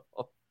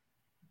Samuel.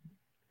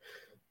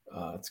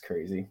 It's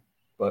crazy,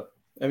 but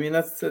I mean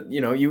that's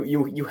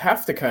you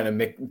have to kind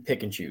of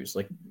pick and choose.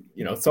 Like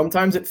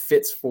sometimes it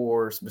fits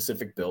for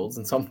specific builds,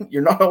 and some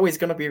you're not always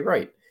going to be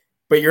right,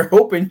 but you're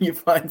hoping you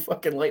find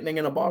fucking lightning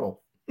in a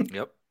bottle.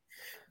 Yep.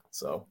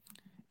 So.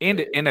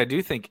 And I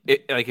do think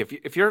like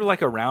if you're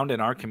like around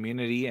in our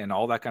community and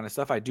all that kind of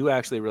stuff, I do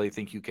actually really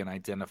think you can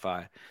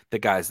identify the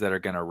guys that are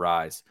going to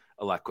rise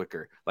a lot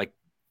quicker. Like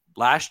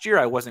last year,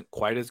 I wasn't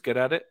quite as good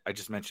at it. I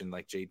just mentioned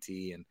like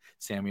JT and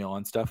Samuel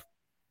and stuff,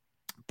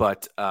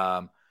 but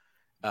I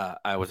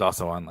was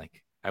also on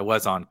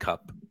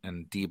Cup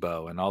and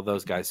Debo and all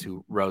those guys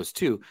who rose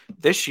too.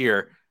 This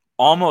year,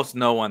 almost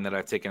no one that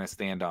I've taken a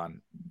stand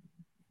on,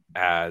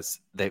 as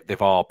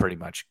they've all pretty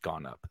much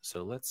gone up.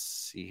 So let's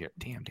see here.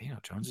 Damn, Daniel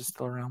Jones is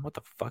still around. What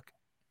the fuck?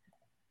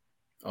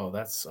 Oh,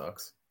 that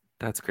sucks.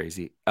 That's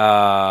crazy.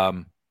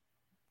 What's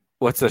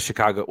the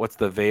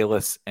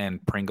Velus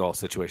and Pringle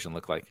situation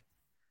look like?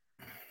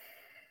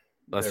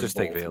 Let's just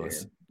take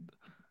Velus.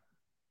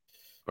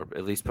 Or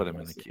at least put him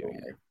in the queue.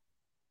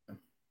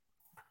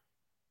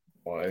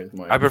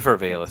 I prefer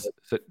Velus.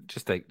 So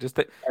just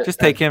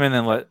take him and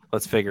then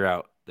let's figure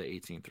out the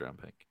 18th round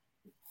pick.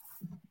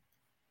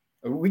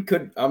 We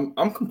could. I'm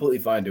completely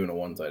fine doing a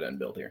one tight end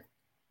build here.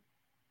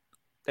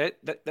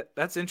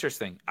 That's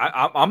interesting.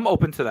 I'm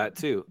open to that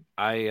too.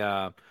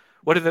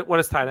 What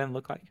does tight end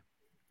look like?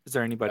 Is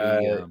there anybody?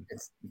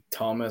 It's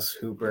Thomas,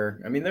 Hooper.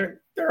 I mean,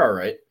 they're all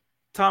right.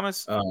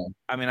 Thomas.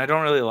 I mean, I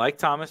don't really like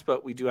Thomas,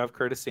 but we do have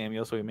Curtis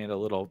Samuel, so we made a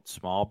little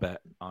small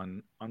bet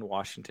on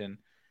Washington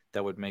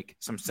that would make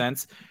some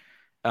sense.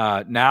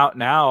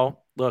 Now,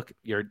 look,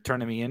 you're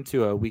turning me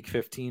into a Week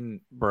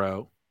 15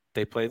 bro.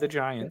 They play the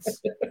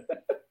Giants.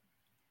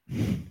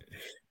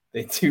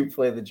 They do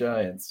play the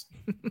Giants.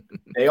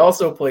 They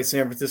also play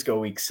San Francisco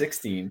Week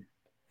 16.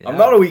 Yeah. I'm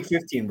not a Week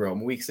 15, bro.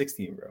 I'm a Week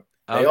 16, bro.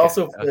 They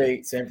also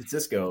play San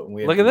Francisco. And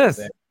look at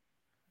this.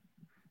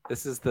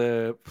 This is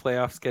the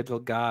playoff schedule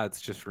gods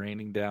just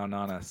raining down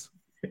on us.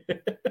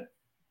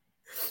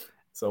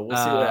 So we'll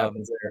see what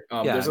happens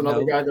there. There's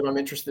another guy that I'm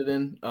interested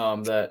in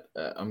that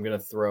I'm going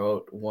to throw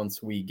out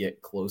once we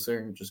get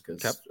closer, just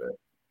because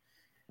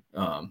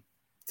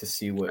to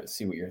see what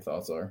your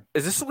thoughts are.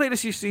 Is this the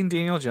latest you've seen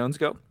Daniel Jones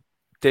go?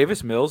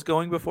 Davis Mills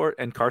going before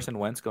and Carson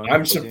Wentz going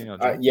before Daniel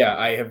Jones?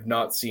 I have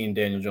not seen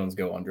Daniel Jones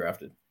go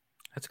undrafted.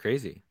 That's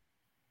crazy.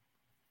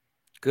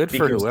 Good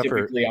for whoever.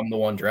 Typically, I'm the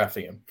one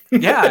drafting him.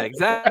 Yeah,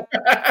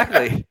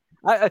 exactly.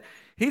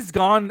 He's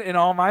gone in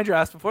all my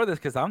drafts before this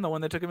because I'm the one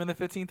that took him in the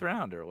 15th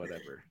round or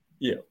whatever.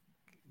 Yeah.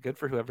 Good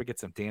for whoever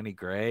gets him. Danny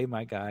Gray,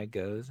 my guy,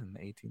 goes in the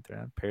 18th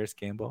round. Paris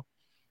Campbell.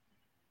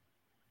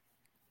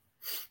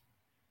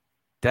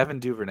 Devin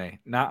Duvernay.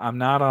 I'm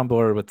not on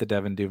board with the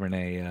Devin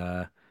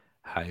Duvernay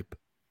hype.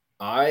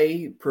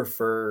 I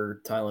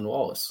prefer Tylan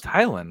Wallace.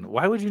 Tylan?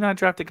 Why would you not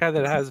draft a guy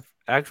that has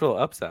actual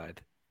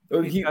upside?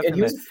 Oh, he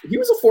was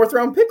a 4th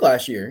round pick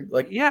last year.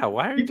 Like, yeah,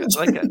 why are you just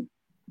like a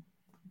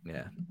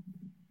yeah?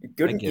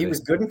 Good. He was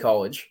good in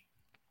college,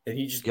 and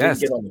he just didn't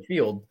get on the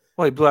field.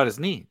 Well, he blew out his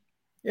knee.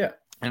 Yeah,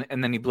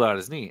 and then he blew out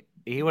his knee.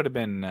 He would have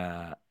been.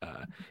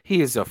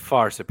 He is a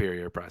far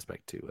superior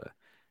prospect to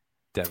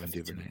Devin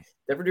Duvernay.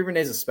 Devin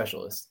Duvernay is a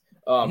specialist.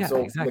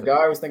 Exactly. The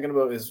guy I was thinking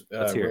about is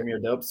Romeo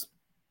Doubs.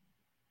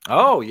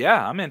 Oh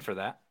yeah, I'm in for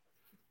that.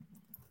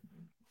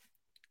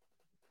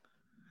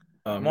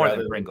 More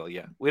than Pringle,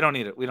 yeah. We don't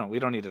need it. We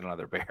don't need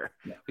another bear.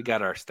 Yeah. We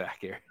got our stack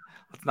here.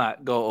 Let's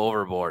not go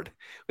overboard.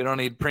 We don't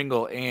need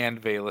Pringle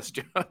and Velus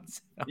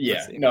Jones.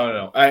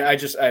 No. I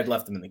had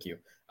left him in the queue.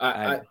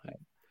 I'm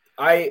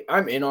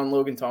in on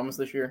Logan Thomas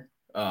this year.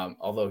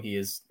 Although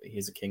he's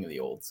a king of the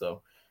old.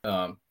 So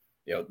I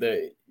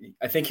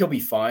think he'll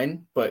be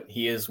fine, but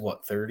he is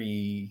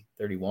 30,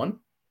 31, if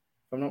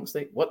I'm not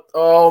mistaken. What?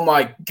 Oh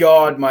my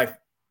God,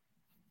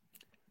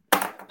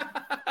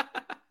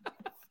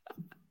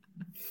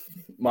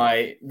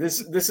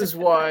 this is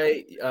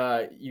why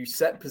you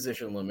set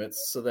position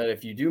limits so that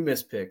if you do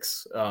miss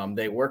picks,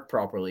 they work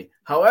properly.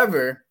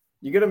 However,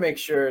 you got to make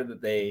sure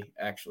that they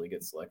actually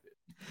get selected.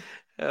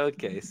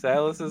 Okay,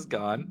 Silas is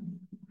gone.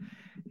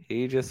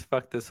 He just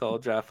fucked this whole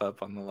draft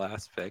up on the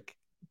last pick.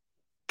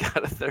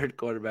 Got a third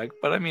quarterback,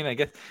 but I mean, I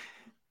guess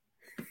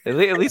at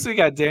least we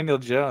got Daniel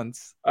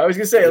Jones. I was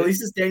gonna say at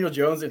least it's Daniel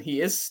Jones, and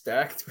he is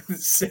stacked with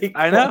Saquon.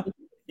 I know.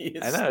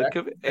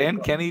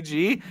 And Kenny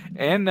G,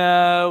 and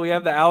we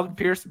have the Alvin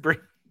Pierce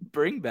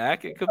bring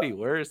back. It could be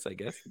worse, I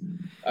guess.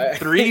 I-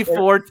 3,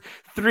 4,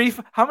 3.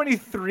 How many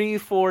 3,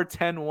 4,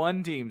 10,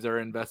 1 teams are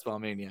in Best Ball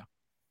Mania?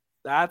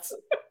 That's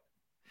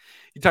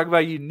you talk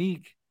about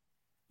unique.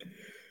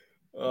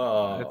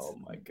 Oh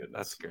my goodness,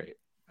 that's great.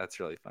 That's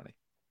really funny.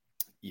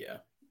 Yeah.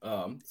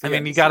 I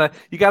mean, you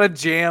gotta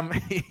jam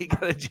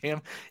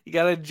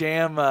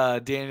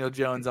Daniel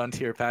Jones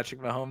onto your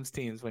Patrick Mahomes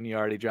teams when you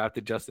already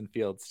drafted Justin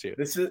Fields too.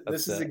 This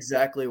is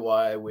exactly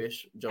why I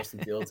wish Justin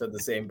Fields had the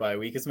same bye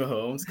week as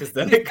Mahomes, because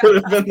then it could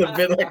have been the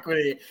bid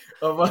equity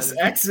of us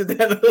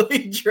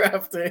accidentally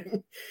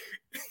drafting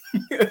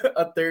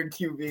a third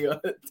QB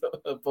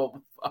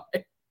above 5.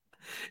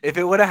 If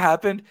it would have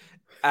happened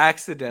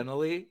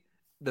accidentally,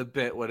 the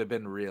bit would have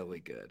been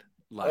really good.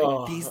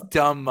 Like these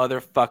dumb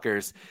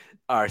motherfuckers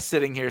are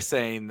sitting here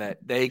saying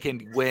that they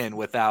can win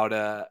without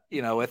a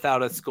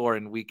score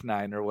in week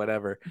 9 or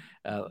whatever.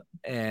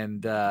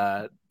 And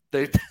the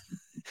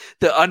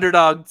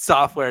underdog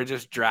software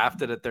just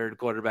drafted a third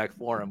quarterback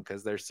for them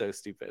because they're so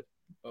stupid.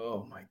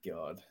 Oh my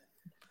God.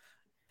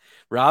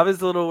 Rob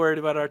is a little worried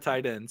about our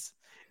tight ends.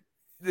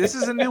 This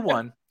is a new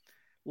one.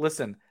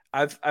 Listen,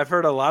 I've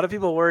heard a lot of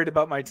people worried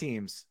about my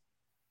teams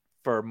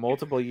for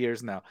multiple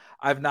years now.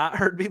 I've not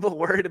heard people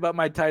worried about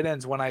my tight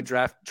ends when I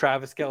draft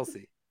Travis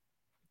Kelce.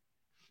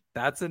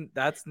 That's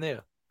new.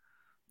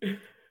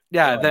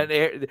 Yeah.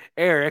 Then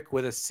Eric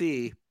with a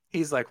C,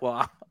 he's like,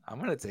 well, I'm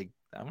going to take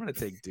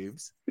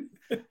Dubes.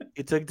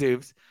 He took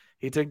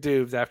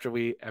Dubes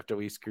after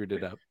we screwed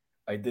it up.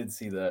 I did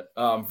see that.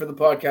 For the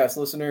podcast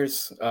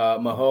listeners,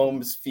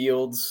 Mahomes,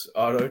 Fields,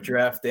 auto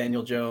draft,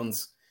 Daniel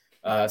Jones,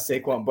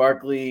 Saquon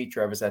Barkley,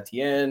 Travis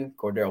Etienne,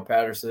 Cordell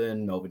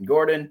Patterson, Melvin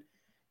Gordon,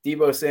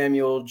 Deebo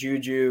Samuel,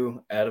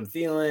 Juju, Adam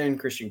Thielen,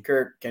 Christian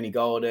Kirk, Kenny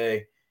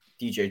Golladay,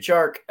 DJ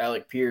Chark,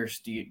 Alec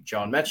Pierce,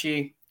 John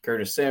Mechie,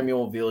 Curtis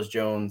Samuel, Velus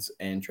Jones,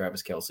 and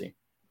Travis Kelce.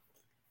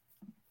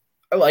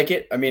 I like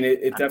it. I mean,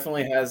 it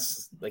definitely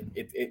has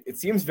it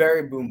seems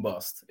very boom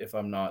bust, if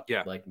I'm not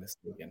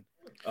mistaken.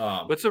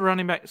 What's the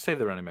running back? Say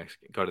the running backs.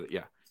 Go to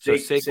yeah. So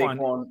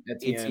Saquon,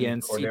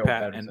 Etienne,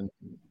 CPAT, and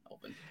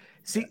Melvin.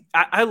 See,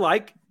 I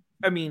like.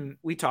 I mean,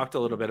 we talked a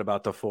little bit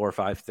about the 4 or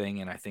 5 thing,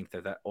 and I think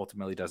that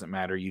ultimately doesn't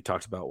matter. You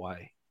talked about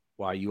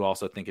why you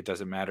also think it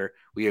doesn't matter.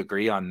 We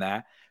agree on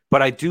that.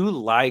 But I do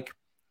like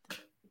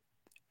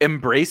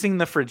embracing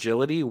the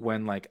fragility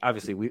when, like,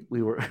 obviously we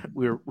were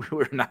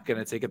not going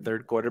to take a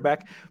third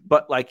quarterback,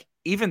 but like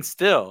even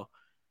still,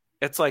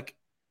 it's like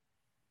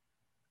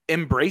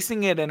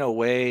embracing it in a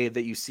way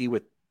that you see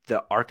with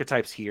the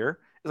archetypes here.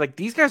 It's like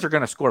these guys are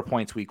going to score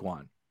points week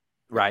 1,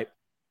 right?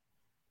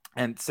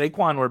 And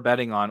Saquon, we're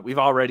betting on. We've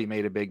already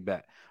made a big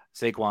bet.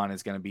 Saquon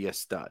is going to be a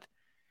stud.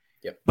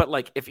 Yep. But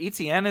like if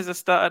ETN is a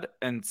stud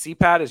and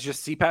CPAT is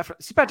just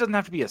CPAT doesn't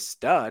have to be a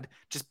stud.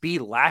 Just be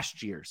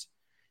last year's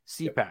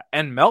CPAT. Yep.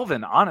 And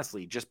Melvin,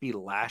 honestly, just be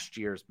last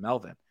year's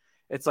Melvin.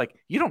 It's like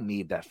you don't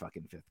need that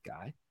fucking 5th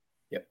guy.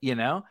 Yep. You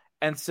know?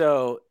 And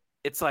so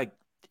it's like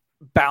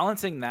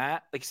balancing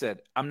that. Like you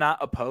said, I'm not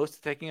opposed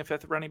to taking a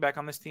 5th running back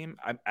on this team.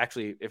 I'm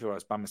actually, if it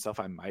was by myself,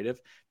 I might have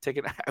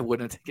taken. I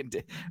wouldn't have taken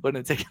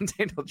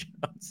Daniel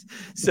Jones.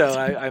 So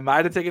I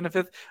might have taken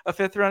a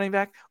fifth running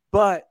back.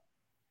 But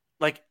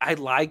like I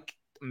like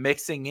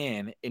mixing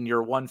in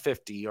your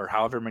 150 or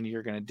however many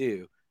you're going to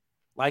do,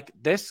 like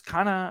this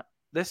kind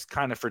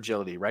of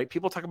fragility, right?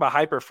 People talk about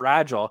hyper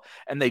fragile,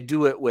 and they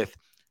do it with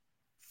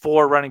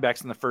 4 running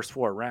backs in the first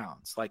 4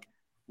 rounds. Like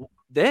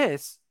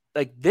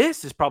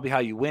this is probably how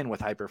you win with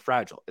hyper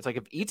fragile. It's like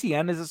if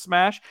ETN is a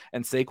smash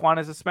and Saquon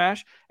is a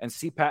smash and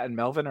CPAT and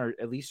Melvin are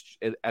at least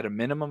at a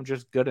minimum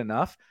just good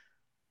enough.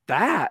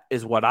 That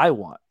is what I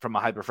want from a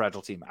hyper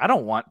fragile team. I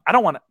don't want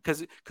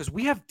because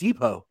we have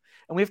Debo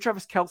and we have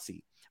Travis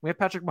Kelce. We have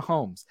Patrick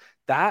Mahomes.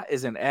 That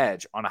is an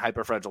edge on a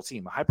hyper fragile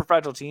team. A hyper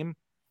fragile team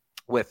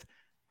with,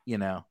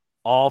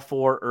 all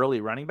 4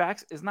 early running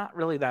backs is not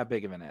really that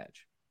big of an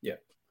edge. Yeah.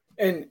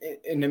 And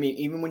I mean,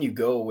 even when you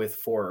go with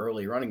 4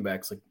 early running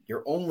backs, like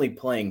you're only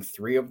playing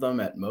 3 of them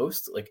at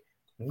most. Like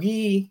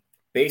we,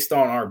 based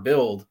on our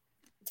build,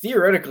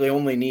 theoretically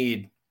only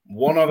need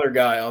one other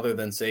guy other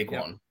than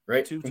Saquon,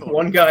 right?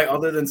 1 guy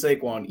other than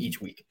Saquon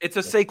each week. It's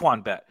a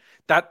Saquon bet.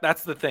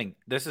 That's the thing.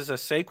 This is a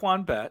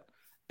Saquon bet.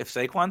 If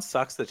Saquon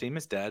sucks, the team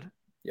is dead,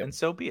 and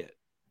so be it.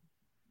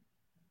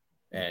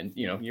 And,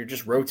 you're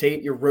just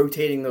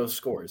rotating those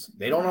scores.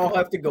 They don't all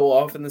have to go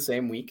off in the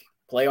same week.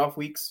 Playoff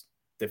weeks,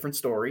 different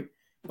story.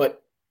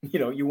 But,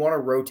 you want to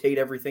rotate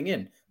everything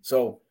in.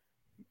 So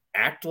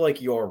act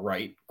like you're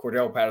right.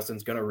 Cordell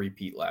Patterson's going to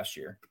repeat last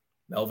year.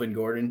 Melvin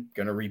Gordon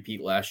going to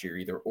repeat last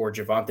year or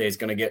Javonte is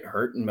going to get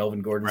hurt and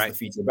Melvin Gordon's the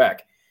feature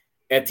back.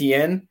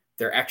 Etienne,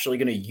 they're actually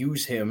going to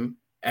use him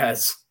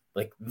as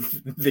like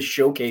the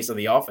showcase of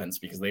the offense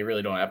because they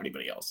really don't have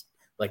anybody else.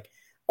 Like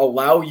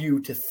allow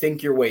you to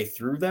think your way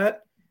through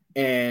that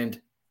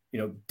and,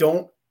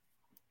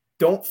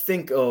 don't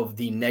think of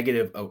the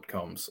negative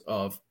outcomes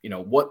of,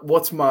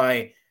 what's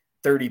my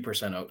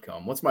 30%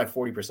 outcome? What's my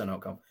 40%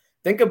 outcome?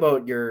 Think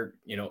about your,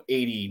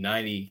 80,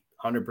 90,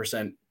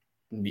 100%,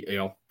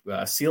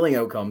 ceiling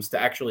outcomes to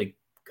actually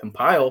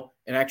compile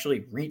and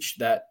actually reach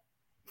that,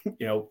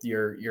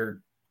 your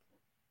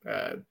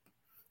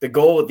the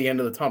goal at the end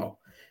of the tunnel.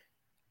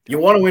 You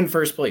want to win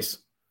first place.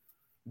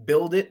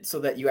 Build it so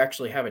that you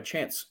actually have a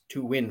chance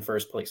to win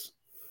first place.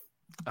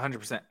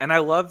 100%. And I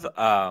love,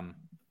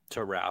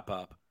 to wrap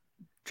up,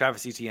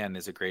 Travis Etienne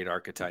is a great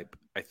archetype,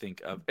 I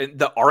think, and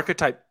the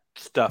archetype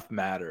stuff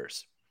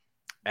matters.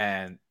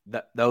 And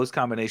those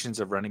combinations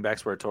of running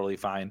backs were a totally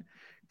fine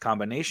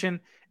combination.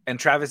 And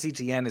Travis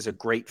Etienne is a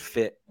great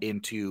fit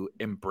into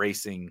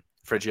embracing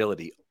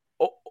fragility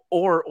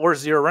or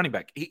zero running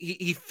back.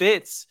 He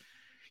fits.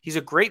 He's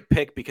a great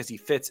pick because he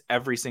fits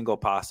every single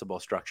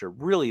possible structure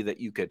really that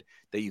you could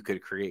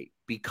create,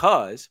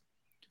 because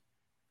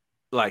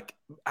like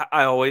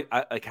I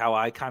like how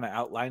I kind of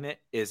outline it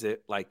is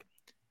it like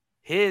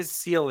his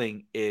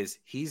ceiling is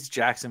he's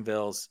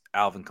Jacksonville's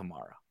Alvin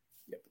Kamara.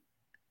 Yep.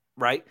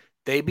 Right?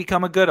 They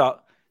become a good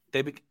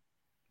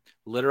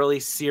literally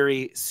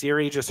Siri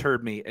just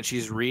heard me and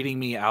she's reading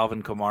me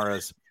Alvin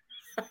Kamara's.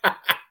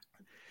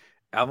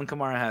 Alvin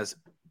Kamara has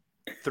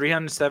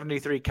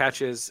 373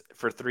 catches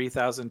for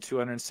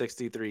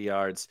 3,263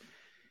 yards.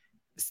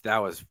 That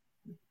was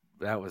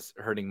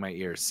hurting my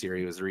ears.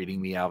 Siri was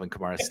reading me Alvin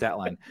Kamara's stat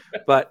line,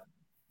 but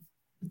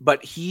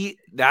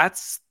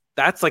that's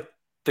like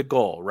the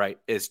goal, right?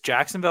 Is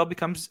Jacksonville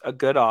becomes a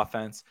good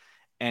offense,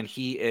 and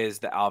he is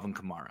the Alvin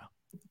Kamara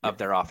of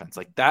their offense.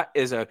 Like that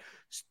is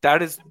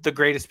the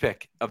greatest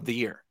pick of the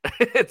year.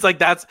 It's like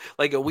that's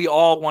like we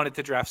all wanted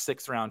to draft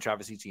 6th round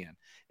Travis Etienne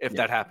if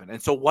that happened.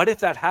 And so what if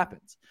that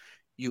happens?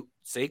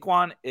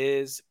 Saquon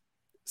is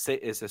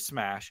a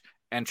smash,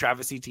 and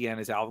Travis Etienne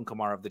is Alvin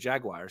Kamara of the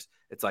Jaguars.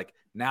 It's like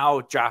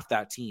now draft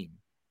that team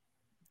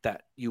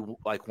that you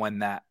like when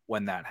that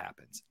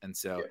happens. And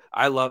so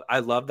I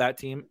love that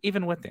team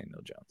even with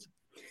Daniel Jones.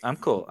 I'm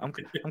cool.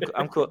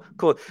 I'm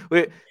cool.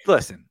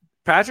 Listen,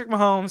 Patrick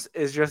Mahomes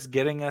is just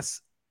getting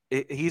us.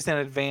 He's an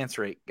advance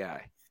rate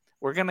guy.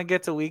 We're gonna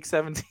get to week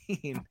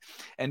 17,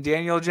 and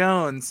Daniel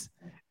Jones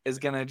is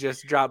gonna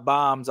just drop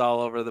bombs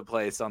all over the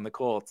place on the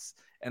Colts.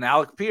 And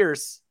Alec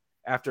Pierce,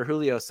 after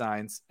Julio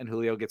signs and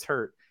Julio gets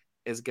hurt,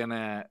 is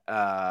gonna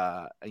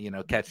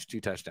catch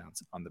 2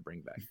 touchdowns on the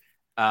bring back.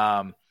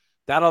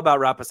 That'll about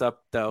wrap us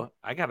up, though.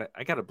 I got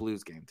a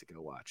Blues game to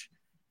go watch.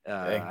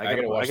 I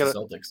gotta watch the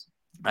Celtics.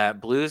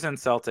 Blues and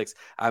Celtics.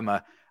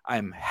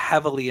 I'm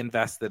heavily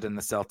invested in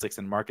the Celtics,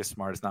 and Marcus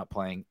Smart is not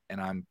playing,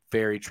 and I'm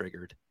very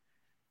triggered.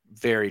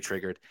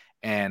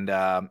 And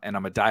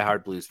I'm a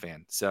diehard Blues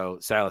fan. So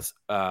Silas,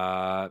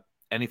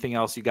 anything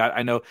else you got?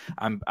 I know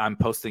I'm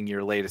posting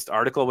your latest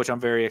article, which I'm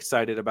very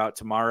excited about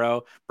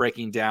tomorrow,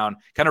 breaking down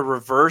kind of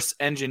reverse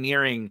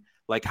engineering,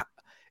 like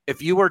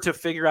if you were to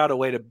figure out a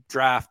way to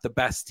draft the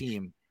best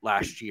team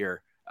last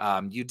year.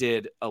 You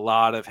did a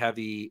lot of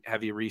heavy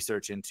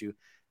research into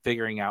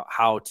figuring out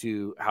how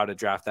to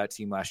draft that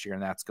team last year,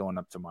 and that's going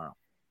up tomorrow.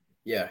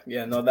 Yeah,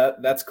 no,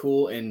 that's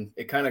cool, and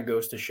it kind of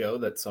goes to show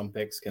that some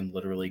picks can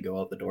literally go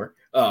out the door.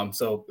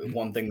 So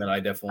one thing that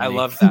I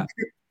love that.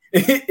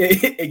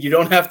 You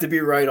don't have to be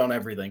right on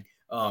everything.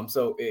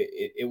 So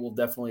it will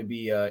definitely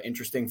be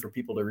interesting for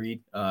people to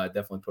read.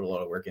 Definitely put a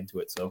lot of work into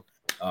it. So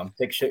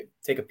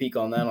take a peek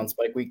on that on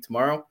Spike Week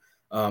tomorrow.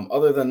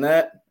 Other than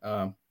that,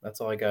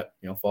 that's all I got.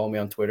 Follow me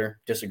on Twitter.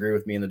 Disagree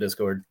with me in the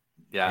Discord.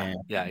 Yeah,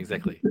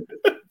 exactly.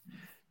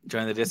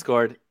 Join the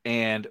Discord.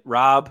 And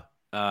Rob,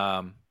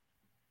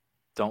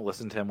 don't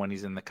listen to him when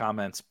he's in the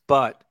comments,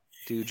 but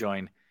do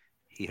join.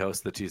 He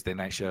hosts the Tuesday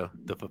night show,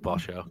 the football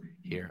show,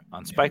 here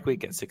on Spike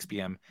Week at 6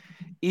 p.m.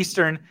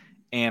 Eastern.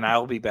 And I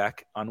will be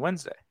back on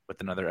Wednesday with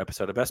another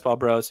episode of Best Ball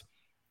Bros.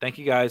 Thank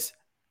you guys.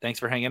 Thanks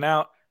for hanging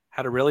out.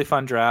 Had a really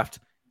fun draft.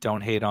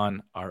 Don't hate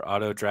on our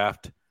auto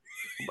draft.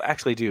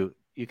 Actually, do.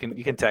 You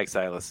can tag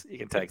Silas. You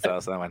can tag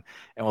Silas on that one.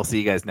 And we'll see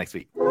you guys next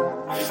week.